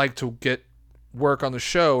would like to get work on the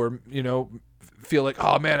show or, you know, feel like,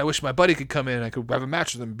 oh man, I wish my buddy could come in and I could have a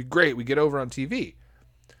match with him. It'd be great. We get over on TV.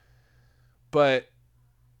 But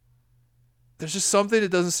there's just something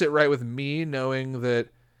that doesn't sit right with me knowing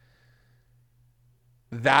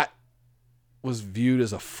that was viewed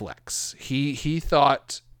as a flex. He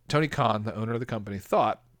thought, Tony Khan, the owner of the company,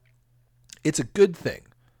 thought it's a good thing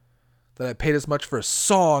that I paid as much for a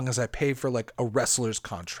song as I pay for like a wrestler's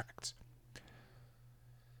contract.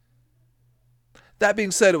 That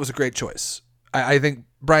being said, it was a great choice. I think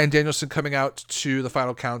Bryan Danielson coming out to the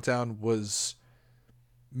final countdown was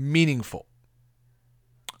meaningful.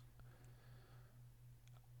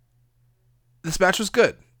 This match was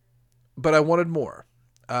good, but I wanted more.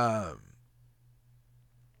 Bryan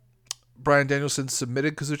Danielson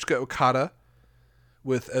submitted Kazuchika Okada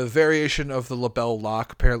with a variation of the label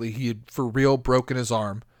lock. Apparently he had for real broken his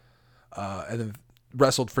arm and then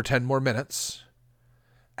wrestled for 10 more minutes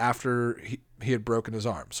after he had broken his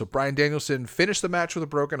arm. So Bryan Danielson finished the match with a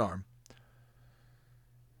broken arm,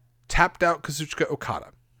 tapped out Kazuchika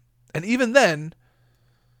Okada. And even then,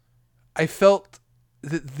 I felt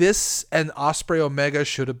that this and Ospreay Omega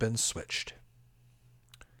should have been switched.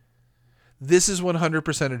 This is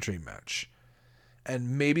 100% a dream match.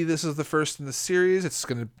 And maybe this is the first in the series. It's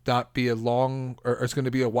going to not be it's going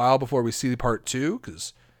to be a while before we see part 2,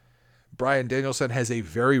 because Bryan Danielson has a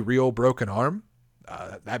very real broken arm.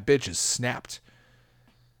 That bitch is snapped.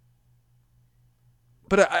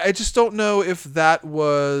 But I just don't know if that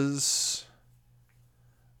was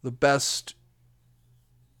the best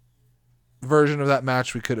version of that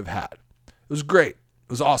match we could have had. It was great. It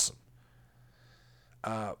was awesome.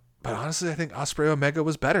 But honestly, I think Ospreay Omega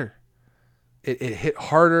was better. It hit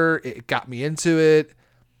harder. It got me into it.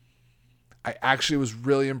 I actually was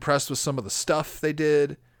really impressed with some of the stuff they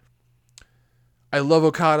did. I love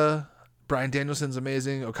Okada. Bryan Danielson's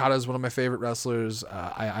amazing. Okada is one of my favorite wrestlers.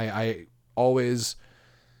 I always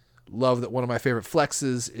love that one of my favorite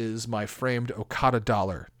flexes is my framed Okada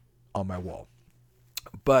dollar on my wall.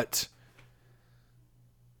 But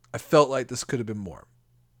I felt like this could have been more.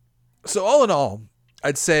 So all in all,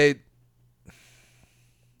 I'd say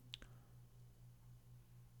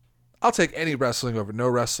I'll take any wrestling over no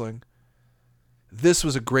wrestling. This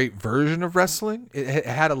was a great version of wrestling. It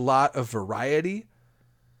had a lot of variety.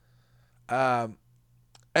 And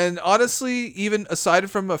honestly, even aside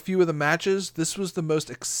from a few of the matches, this was the most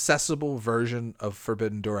accessible version of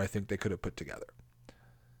Forbidden Door I think they could have put together.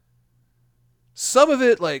 Some of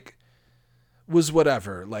it, like, was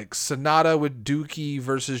whatever. Like, Sonata with Dookie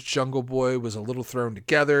versus Jungle Boy was a little thrown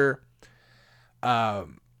together.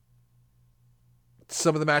 Some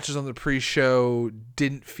of the matches on the pre-show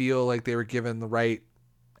didn't feel like they were given the right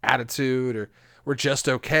attitude or were just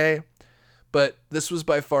okay. But this was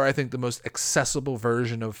by far, I think, the most accessible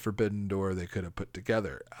version of Forbidden Door they could have put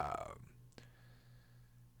together.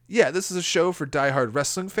 Yeah, this is a show for diehard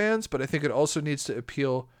wrestling fans, but I think it also needs to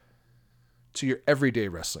appeal to your everyday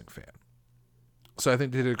wrestling fan. So I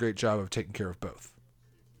think they did a great job of taking care of both.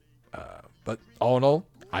 But all in all,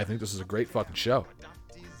 I think this is a great fucking show.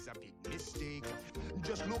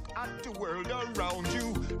 Just look at the world around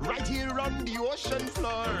you, right here on the ocean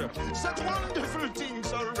floor. Such wonderful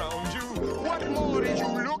things around you. What more are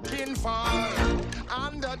you looking for?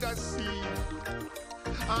 Under the sea,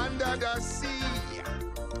 under the sea.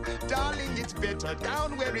 Darling, it's better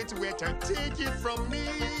down where it's wetter. Take it from me.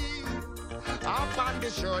 Up on the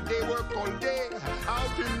shore, they work all day.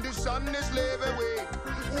 Out in the sun, they slave away.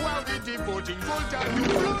 While they devoting full time to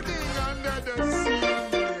floating under the sea.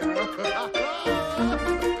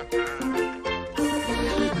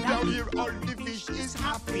 Down here, all the fish is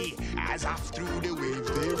happy as off through the waves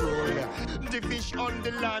they roll. The fish on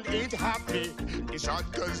the land ain't happy. It's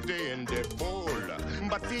hot cause they in the bowl.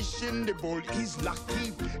 But fish in the bowl is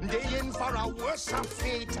lucky. They in for a worse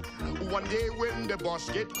fate. One day when the boss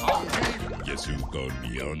get hungry, guess who gonna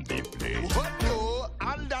be on the plate? But no,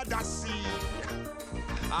 under the sea.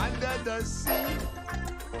 Under the sea.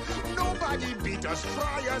 Nobody beat us,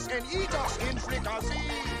 try us, and eat us in fricassee.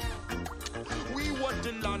 We want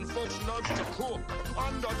the land folks not to cook.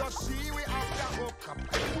 Under the sea, we have the hook.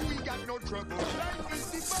 We got no trouble.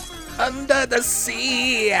 Life is the bubble. Under the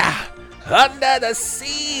sea! Under the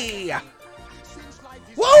sea!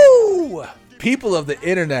 Woo! People of the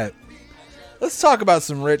internet, let's talk about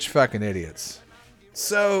some rich fucking idiots.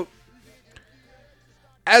 So,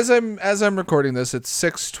 as I'm recording this, it's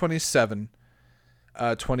 6/27,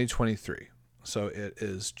 2023. So it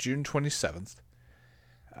is June 27th.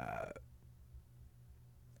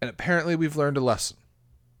 And apparently we've learned a lesson.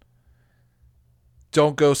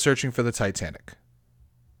 Don't go searching for the Titanic.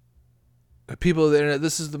 People of the internet,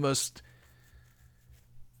 this is the most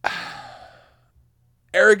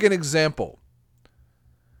arrogant example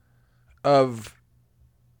of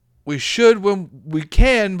we should when we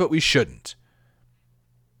can, but we shouldn't.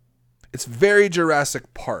 It's very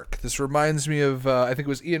Jurassic Park. This reminds me of, I think it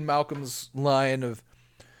was Ian Malcolm's line of,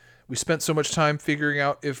 we spent so much time figuring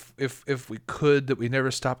out if we could that we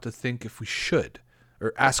never stopped to think if we should,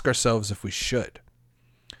 or ask ourselves if we should.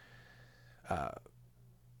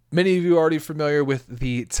 Many of you are already familiar with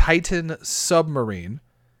the Titan Submarine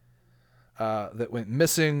that went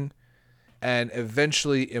missing and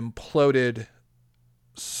eventually imploded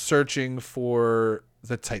searching for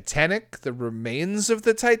the Titanic, the remains of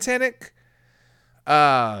the Titanic,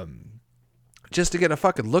 just to get a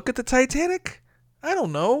fucking look at the Titanic? I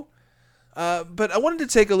don't know. But I wanted to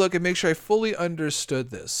take a look and make sure I fully understood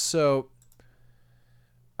this. So,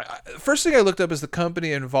 first thing I looked up is the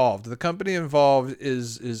company involved. The company involved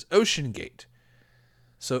is Ocean Gate.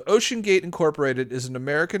 So Ocean Gate Incorporated is an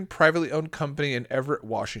American privately owned company in Everett,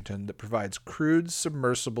 Washington that provides crewed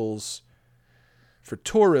submersibles for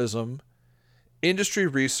tourism, industry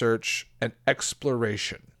research, and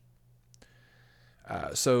exploration.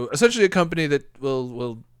 So essentially a company that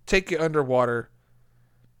will take you underwater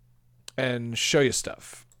and show you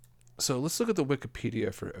stuff. So let's look at the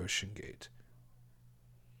Wikipedia for Ocean Gate.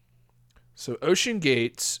 So Ocean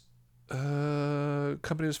Gate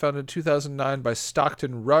company was founded in 2009 by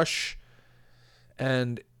Stockton Rush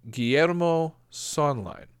and Guillermo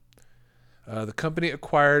Sonline. The company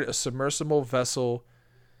acquired a submersible vessel,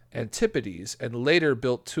 Antipodes, and later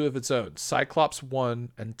built two of its own, Cyclops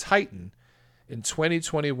 1 and Titan, in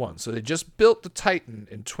 2021. So they just built the Titan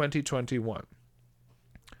in 2021.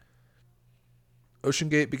 Ocean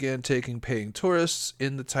Gate began taking paying tourists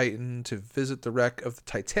in the Titan to visit the wreck of the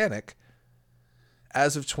Titanic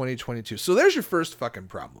as of 2022. So there's your first fucking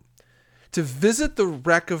problem. To visit the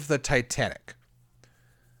wreck of the Titanic.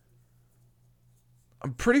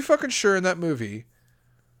 I'm pretty fucking sure in that movie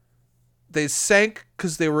they sank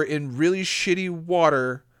because they were in really shitty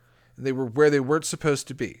water and they were where they weren't supposed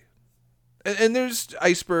to be. And there's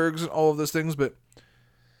icebergs and all of those things, but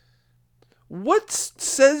what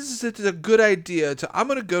says it's a good idea I'm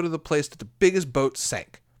going to go to the place that the biggest boat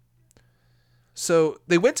sank? So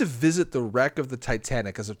they went to visit the wreck of the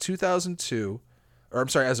Titanic as of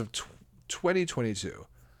 2022.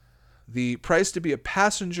 The price to be a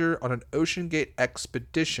passenger on an Ocean Gate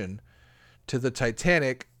expedition to the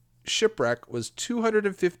Titanic shipwreck was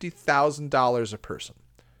 $250,000 a person.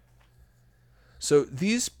 So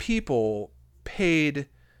these people paid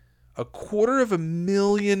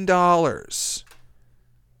 $250,000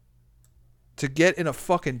 to get in a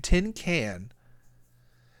fucking tin can.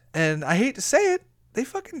 And I hate to say it, they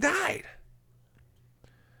fucking died.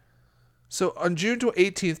 So on June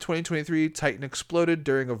 18th, 2023, Titan imploded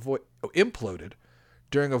during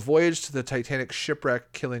a voyage to the Titanic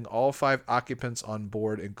shipwreck, killing all 5 occupants on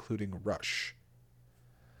board, including Rush.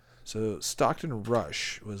 So Stockton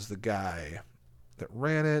Rush was the guy that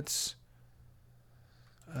ran it.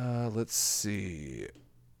 Let's see.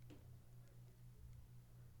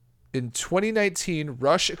 In 2019,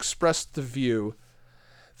 Rush expressed the view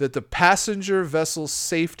that the Passenger Vessel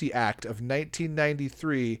Safety Act of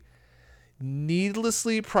 1993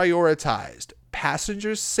 needlessly prioritized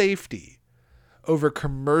passenger safety over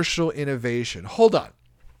commercial innovation. Hold on.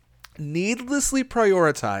 Needlessly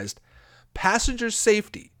prioritized passenger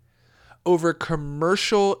safety over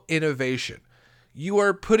commercial innovation. You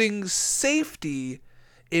are putting safety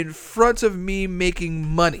in front of me making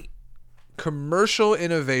money. Commercial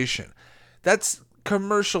innovation. That's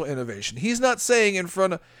commercial innovation. He's not saying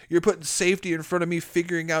you're putting safety in front of me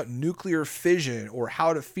figuring out nuclear fission or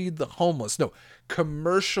how to feed the homeless. No,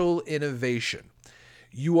 commercial innovation.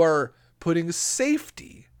 You are putting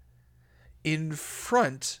safety in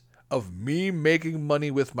front of me making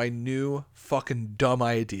money with my new fucking dumb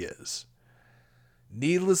ideas.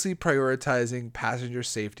 Needlessly prioritizing passenger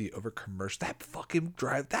safety over commercial. That fucking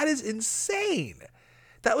drive. That is insane.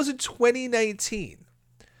 That was in 2019.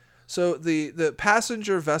 So the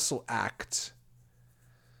Passenger Vessel Act.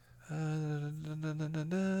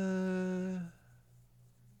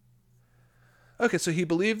 Okay, so he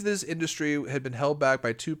believed this industry had been held back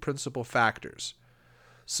by two principal factors.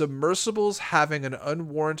 Submersibles having an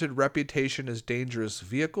unwarranted reputation as dangerous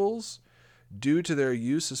vehicles due to their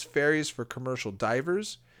use as ferries for commercial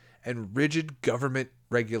divers, and rigid government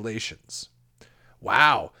regulations.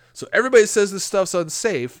 Wow. So everybody says this stuff's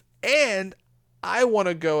unsafe, and I want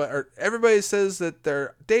to go, or everybody says that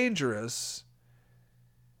they're dangerous,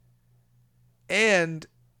 and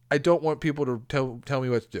I don't want people to tell me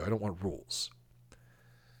what to do. I don't want rules.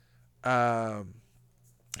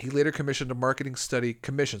 He later commissioned a marketing study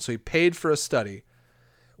commission. So he paid for a study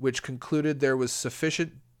which concluded there was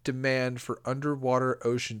sufficient demand for underwater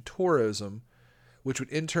ocean tourism, which would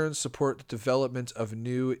in turn support the development of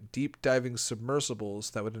new deep diving submersibles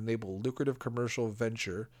that would enable lucrative commercial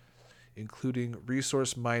venture, including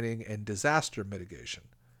resource mining and disaster mitigation.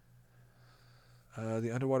 The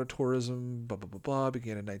underwater tourism, began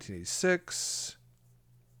in 1986.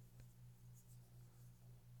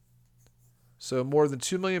 So more than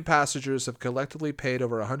 2 million passengers have collectively paid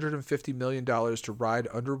over $150 million to ride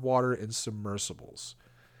underwater in submersibles.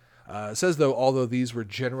 It says, though, although these were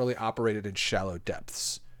generally operated in shallow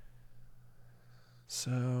depths.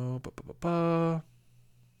 So,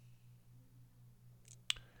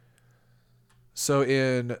 So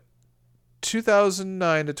in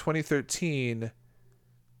 2009 to 2013,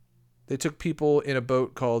 they took people in a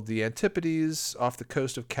boat called the Antipodes off the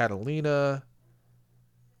coast of Catalina.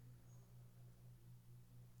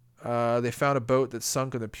 They found a boat that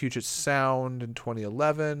sunk in the Puget Sound in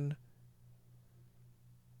 2011.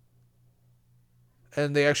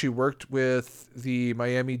 And they actually worked with the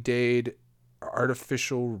Miami-Dade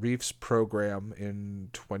Artificial Reefs program in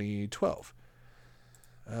 2012.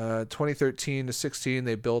 2013 to 16,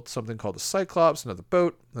 they built something called the Cyclops, another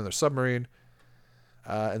boat, another submarine.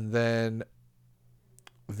 And then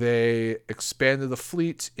they expanded the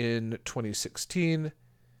fleet in 2016.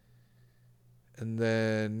 And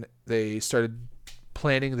then they started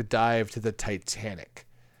planning the dive to the Titanic.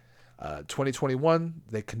 2021,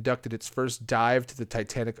 they conducted its first dive to the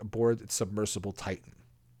Titanic aboard its submersible Titan.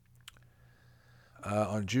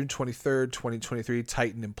 On June 23rd, 2023,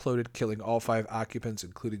 Titan imploded, killing all 5 occupants,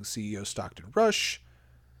 including CEO Stockton Rush.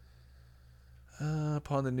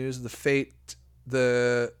 Upon the news of the fate,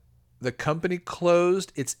 the company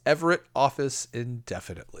closed its Everett office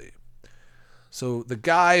indefinitely. So the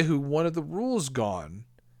guy who wanted the rules gone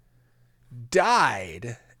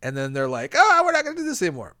died, and then they're like, oh, we're not going to do this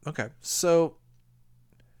anymore. Okay, so,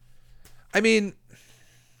 I mean,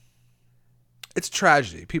 it's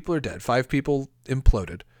tragedy. People are dead. 5 people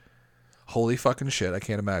imploded. Holy fucking shit, I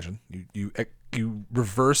can't imagine. You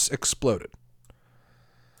reverse exploded.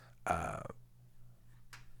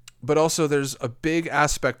 But also there's a big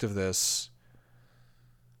aspect of this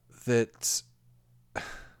that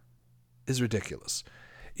is ridiculous.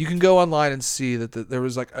 You can go online and see that there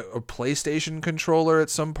was like a PlayStation controller at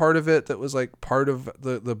some part of it that was like part of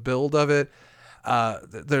the build of it.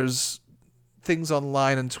 There's things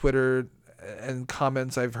online on Twitter and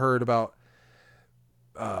comments I've heard about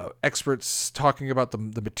experts talking about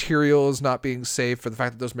the materials not being safe, for the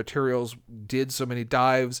fact that those materials did so many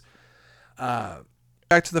dives.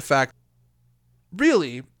 Back to the fact,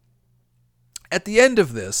 really, at the end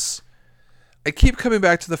of this, I keep coming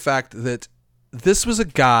back to the fact that this was a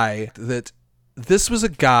guy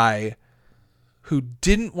who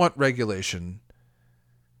didn't want regulation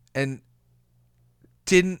and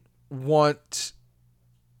didn't want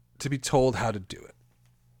to be told how to do it.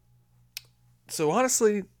 So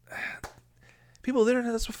honestly, people on the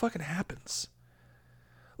internet, that's what fucking happens.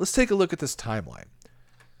 Let's take a look at this timeline.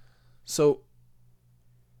 So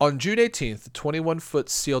on June 18th, the 21-foot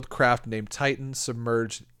sealed craft named Titan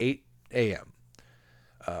submerged at 8 a.m.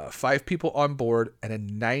 5 people on board and a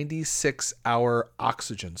 96-hour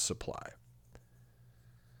oxygen supply.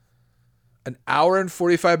 An hour and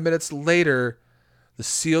 45 minutes later, the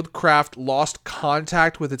sealed craft lost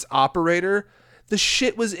contact with its operator. The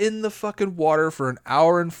shit was in the fucking water for an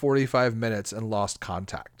hour and 45 minutes and lost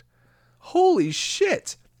contact. Holy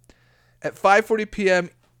shit. At 5:40 p.m.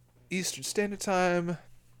 Eastern Standard Time,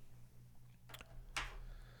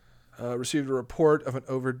 received a report of an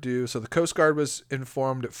overdue. So the Coast Guard was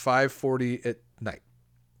informed at 5:40 at night.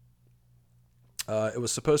 It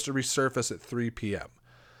was supposed to resurface at 3 p.m.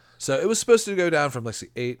 So it was supposed to go down from, let's see,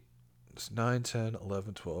 8, 9, 10,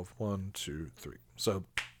 11, 12, 1, 2, 3. So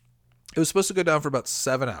it was supposed to go down for about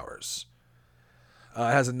 7 hours. It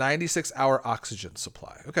has a 96-hour oxygen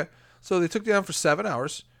supply. Okay, so they took it down for 7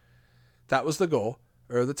 hours. That was the goal,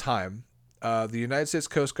 or the time. The United States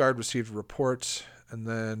Coast Guard received a report, and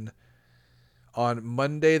then on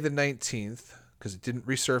Monday the 19th, because it didn't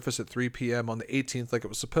resurface at 3 p.m. on the 18th like it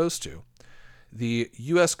was supposed to, the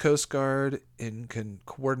U.S. Coast Guard, in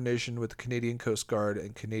coordination with the Canadian Coast Guard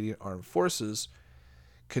and Canadian Armed Forces,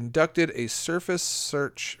 conducted a surface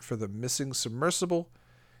search for the missing submersible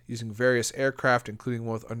using various aircraft, including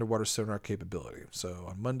one with underwater sonar capability. So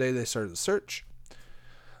on Monday, they started the search.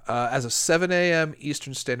 As of 7 a.m.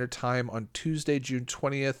 Eastern Standard Time on Tuesday, June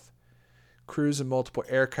 20th, crews and multiple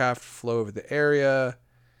aircraft flew over the area,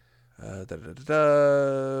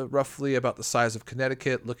 roughly about the size of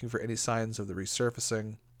Connecticut, looking for any signs of the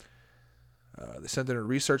resurfacing. They sent in a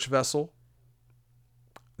research vessel.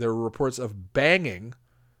 There were reports of banging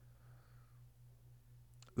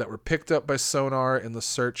that were picked up by sonar in the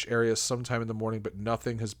search area sometime in the morning, but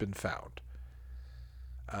nothing has been found.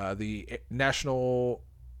 The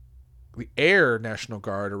Air National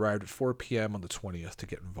Guard arrived at 4 p.m. on the 20th to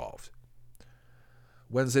get involved.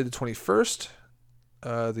 Wednesday the 21st,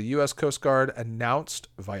 the U.S. Coast Guard announced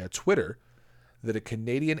via Twitter that a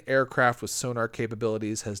Canadian aircraft with sonar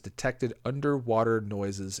capabilities has detected underwater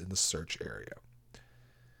noises in the search area.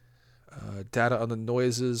 Data on the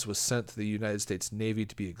noises was sent to the United States Navy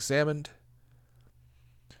to be examined.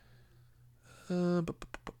 At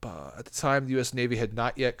the time, the U.S. Navy had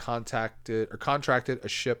not yet contracted a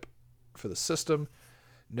ship for the system,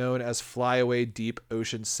 known as Flyaway Deep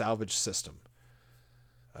Ocean Salvage System.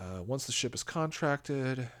 Once the ship is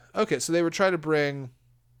contracted... Okay, so they were trying to bring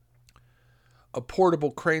a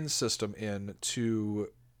portable crane system in to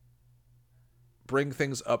bring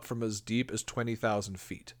things up from as deep as 20,000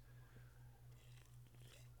 feet.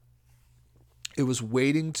 It was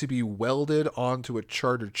waiting to be welded onto a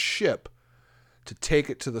chartered ship to take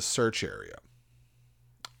it to the search area.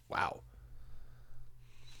 Wow.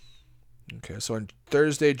 Okay, so on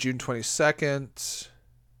Thursday, June 22nd...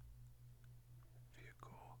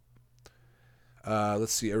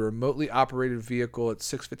 let's see, a remotely operated vehicle at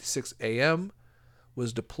 6:56 a.m.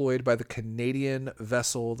 was deployed by the Canadian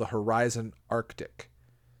vessel, the Horizon Arctic.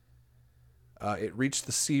 It reached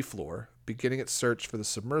the seafloor, beginning its search for the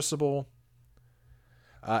submersible.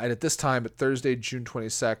 And at this time, at Thursday, June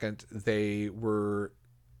 22nd, they were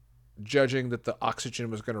judging that the oxygen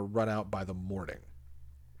was going to run out by the morning.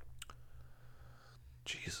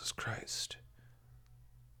 Jesus Christ.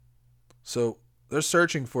 So they're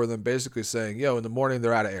searching for them, basically saying, yo, in the morning,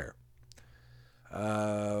 they're out of air.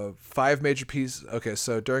 5 major pieces. Okay,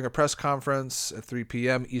 so during a press conference at 3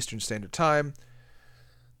 p.m. Eastern Standard Time,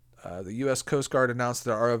 the U.S. Coast Guard announced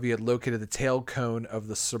that our ROV had located the tail cone of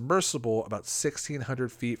the submersible about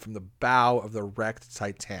 1,600 feet from the bow of the wrecked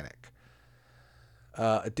Titanic.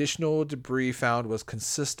 Additional debris found was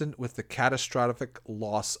consistent with the catastrophic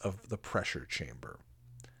loss of the pressure chamber.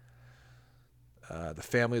 The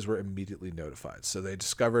families were immediately notified. So they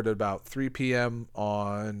discovered at about 3 p.m.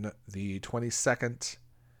 on the 22nd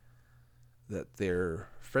that their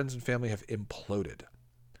friends and family have imploded.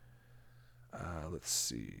 Let's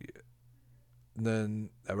see. And then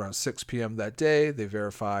around 6 p.m. that day, they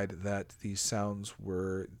verified that these sounds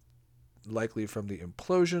were likely from the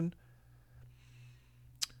implosion.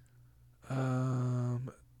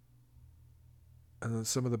 And then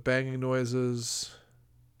some of the banging noises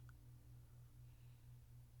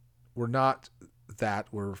were not that,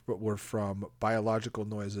 but were from biological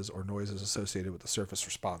noises or noises associated with the surface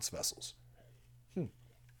response vessels.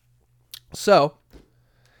 So,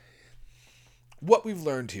 what we've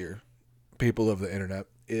learned here, people of the internet,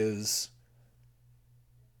 is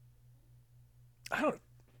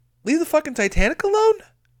Leave the fucking Titanic alone?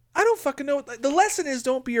 I don't fucking know. The lesson is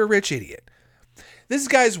don't be a rich idiot. These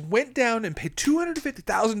guys went down and paid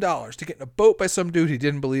 $250,000 to get in a boat by some dude who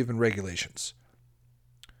didn't believe in regulations.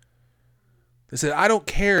 They said, I don't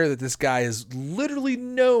care that this guy is literally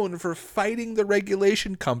known for fighting the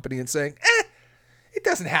regulation company and saying, it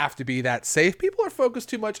doesn't have to be that safe. People are focused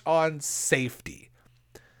too much on safety.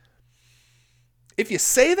 If you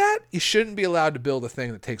say that, you shouldn't be allowed to build a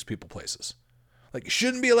thing that takes people places. Like, you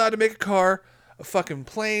shouldn't be allowed to make a car, a fucking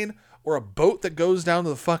plane, or a boat that goes down to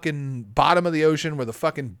the fucking bottom of the ocean where the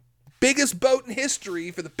fucking biggest boat in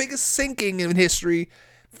history for the biggest sinking in history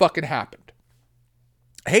fucking happened.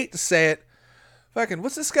 I hate to say it. Fucking,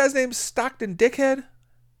 what's this guy's name? Stockton Dickhead?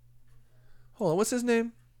 Hold on, what's his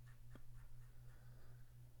name?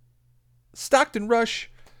 Stockton Rush.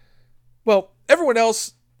 Well, everyone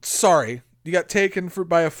else, sorry. You got taken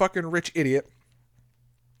by a fucking rich idiot.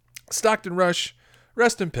 Stockton Rush,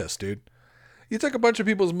 rest in piss, dude. You took a bunch of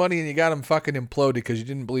people's money and you got them fucking imploded because you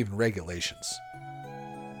didn't believe in regulations.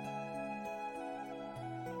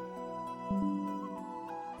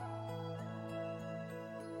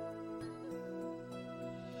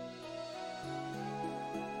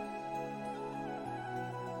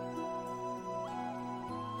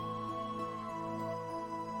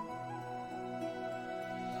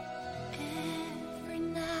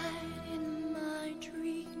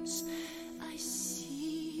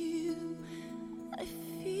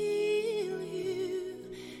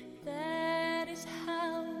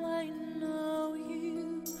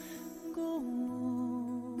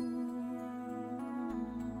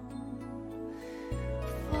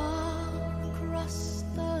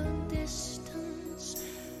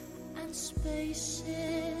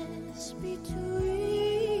 Spaces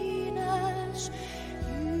between us,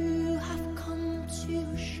 you have come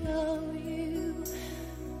to show you.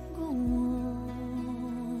 Go on.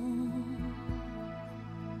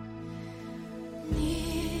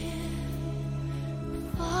 Near,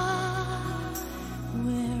 far,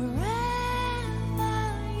 wherever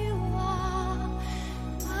you are,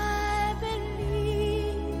 I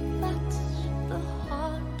believe that the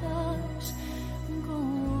heart does go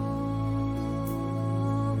on.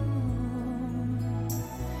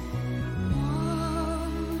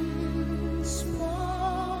 Once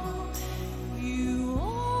more, you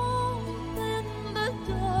open the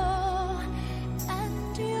door,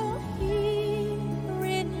 and you're here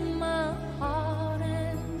in my heart,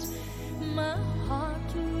 and my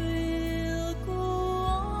heart will go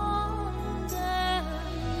on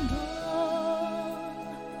and on.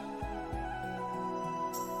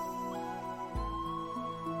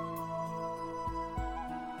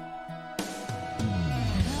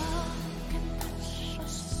 Love can touch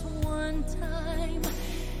us one time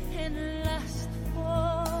and last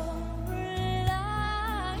for a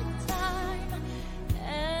lifetime,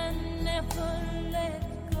 and never let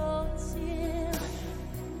go till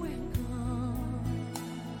we're gone.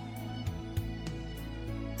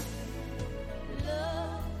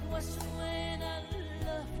 Love was when I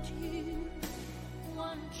loved you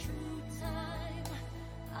one true time.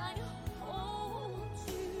 I hold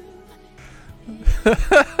you.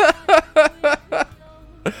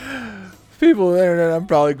 People on the internet, I'm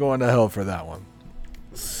probably going to hell for that one.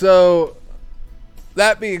 So,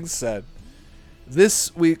 that being said,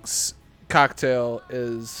 this week's cocktail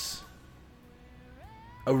is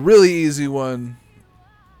a really easy one,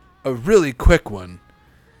 a really quick one,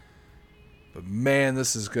 but man,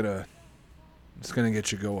 it's gonna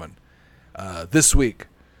get you going. This week,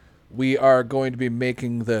 we are going to be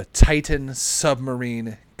making the Titan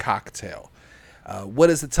Submarine cocktail. What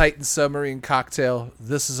is the Titan Submarine cocktail?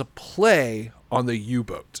 This is a play on the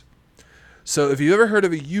U-boat. So if you've ever heard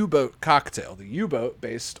of a U-boat cocktail, the U-boat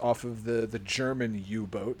based off of the German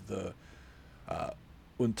U-boat, the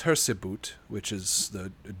Unterseeboot, which is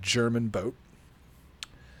the German boat.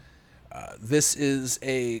 This is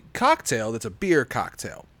a cocktail that's a beer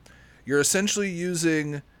cocktail. You're essentially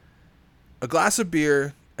using a glass of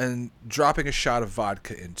beer and dropping a shot of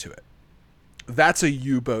vodka into it. That's a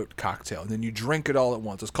U-boat cocktail. And then you drink it all at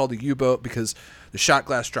once. It's called a U-boat because the shot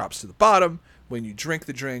glass drops to the bottom. When you drink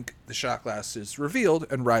the drink, the shot glass is revealed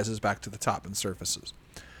and rises back to the top and surfaces.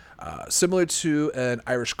 Similar to an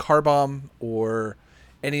Irish car bomb or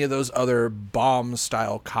any of those other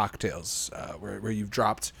bomb-style cocktails where you've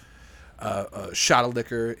dropped a shot of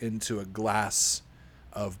liquor into a glass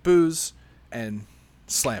of booze and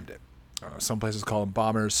slammed it. Some places call them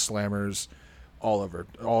bombers, slammers, all over,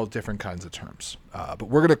 all different kinds of terms. But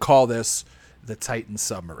we're going to call this the Titan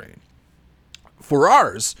Submarine. For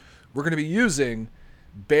ours, we're going to be using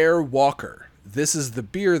Bear Walker. This is the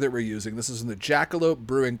beer that we're using. This is in the Jackalope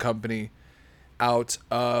Brewing Company out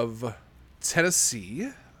of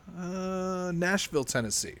Tennessee, Nashville,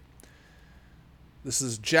 Tennessee. This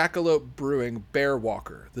is Jackalope Brewing Bear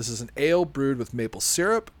Walker. This is an ale brewed with maple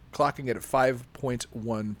syrup, clocking it at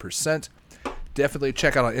 5.1%. Definitely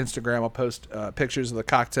check out on Instagram. I'll post pictures of the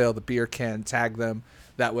cocktail, the beer can, tag them.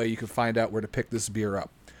 That way you can find out where to pick this beer up.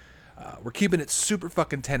 We're keeping it super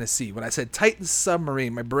fucking Tennessee. When I said Titan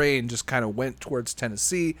Submarine, my brain just kind of went towards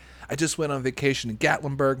Tennessee. I just went on vacation in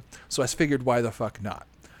Gatlinburg, so I figured why the fuck not.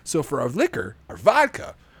 So for our liquor, our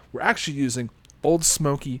vodka, we're actually using Old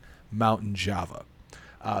Smoky Mountain Java.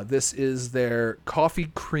 This is their coffee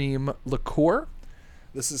cream liqueur.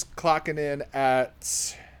 This is clocking in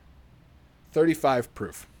at 35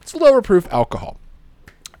 proof. It's lower proof alcohol.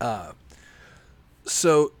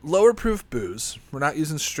 So lower proof booze. We're not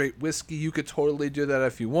using straight whiskey. You could totally do that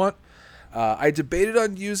if you want. I debated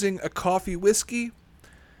on using a coffee whiskey,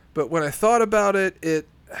 but when I thought about it, it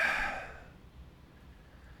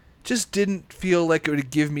just didn't feel like it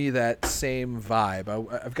would give me that same vibe.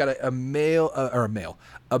 I've got a maple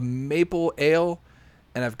ale,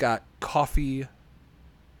 and I've got coffee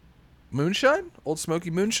moonshine, Old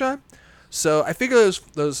Smoky moonshine. So I figure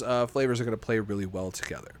those flavors are going to play really well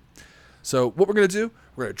together. So what we're going to do,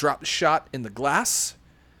 we're going to drop the shot in the glass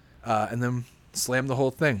and then slam the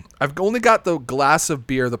whole thing. I've only got the glass of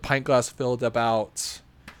beer, the pint glass, filled about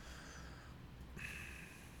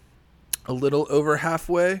a little over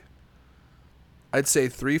halfway. I'd say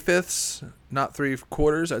 3/5, not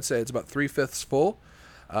 3/4. I'd say it's about 3/5 full.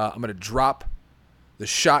 I'm going to drop the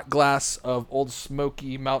shot glass of Old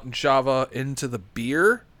Smoky Mountain Java into the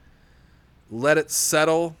beer, let it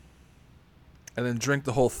settle, and then drink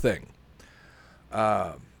the whole thing.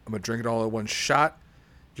 I'm going to drink it all in one shot.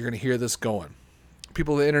 You're going to hear this going.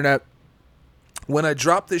 People on the internet, when I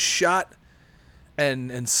drop this shot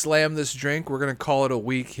and slam this drink, we're going to call it a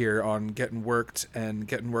week here on Getting Worked and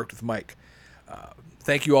Getting Worked with Mike.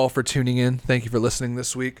 Thank you all for tuning in. Thank you for listening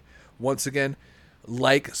this week. Once again,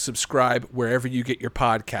 like, subscribe wherever you get your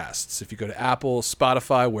podcasts. If you go to Apple,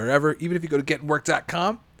 Spotify, wherever, even if you go to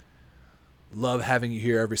gettingworked.com, love having you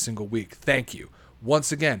here every single week. Thank you.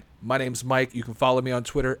 Once again, my name's Mike. You can follow me on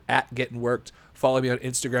Twitter at gettingworked. Follow me on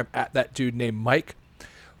Instagram at that dude named Mike.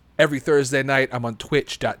 Every Thursday night, I'm on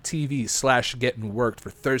twitch.tv/gettingworked for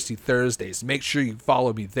Thirsty Thursdays. Make sure you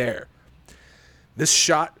follow me there. This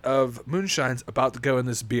shot of moonshine's about to go in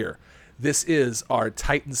this beer. This is our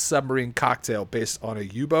Titan Submarine cocktail based on a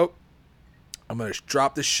U-boat. I'm going to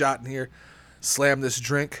drop this shot in here, slam this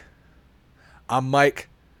drink. I'm Mike.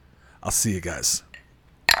 I'll see you guys.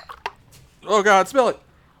 Oh, God, smell it.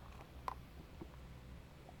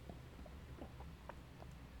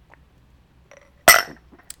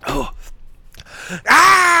 Oh.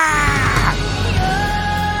 Ah!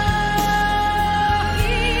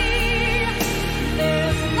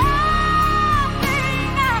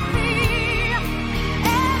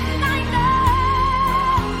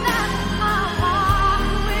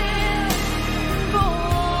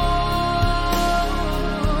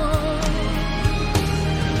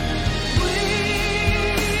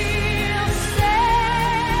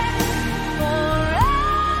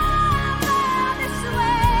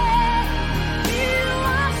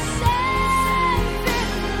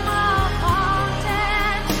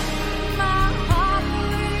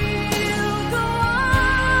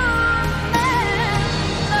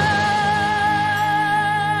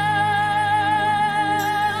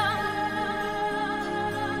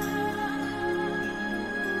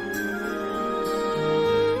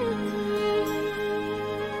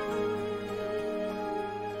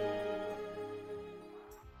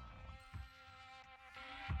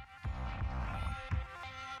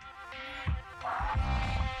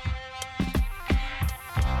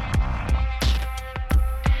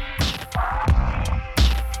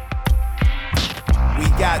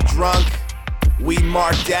 got drunk, we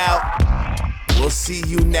marked out. We'll see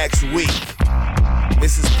you next week.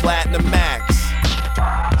 This is Platinum Max,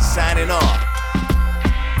 signing off.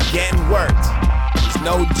 Getting worked. There's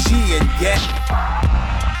no G in get,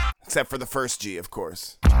 except for the first G, of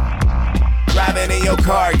course. Driving in your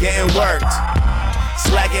car, getting worked.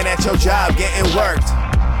 Slacking at your job, getting worked.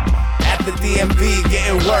 At the DMV,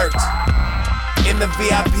 getting worked. In the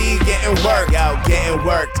VIP, getting worked. Yo, getting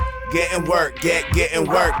worked. Getting worked, getting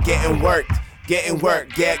worked, getting worked, getting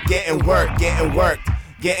worked, getting worked, getting worked,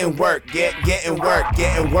 getting worked, getting worked,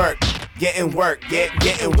 getting worked, getting worked,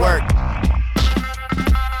 getting worked.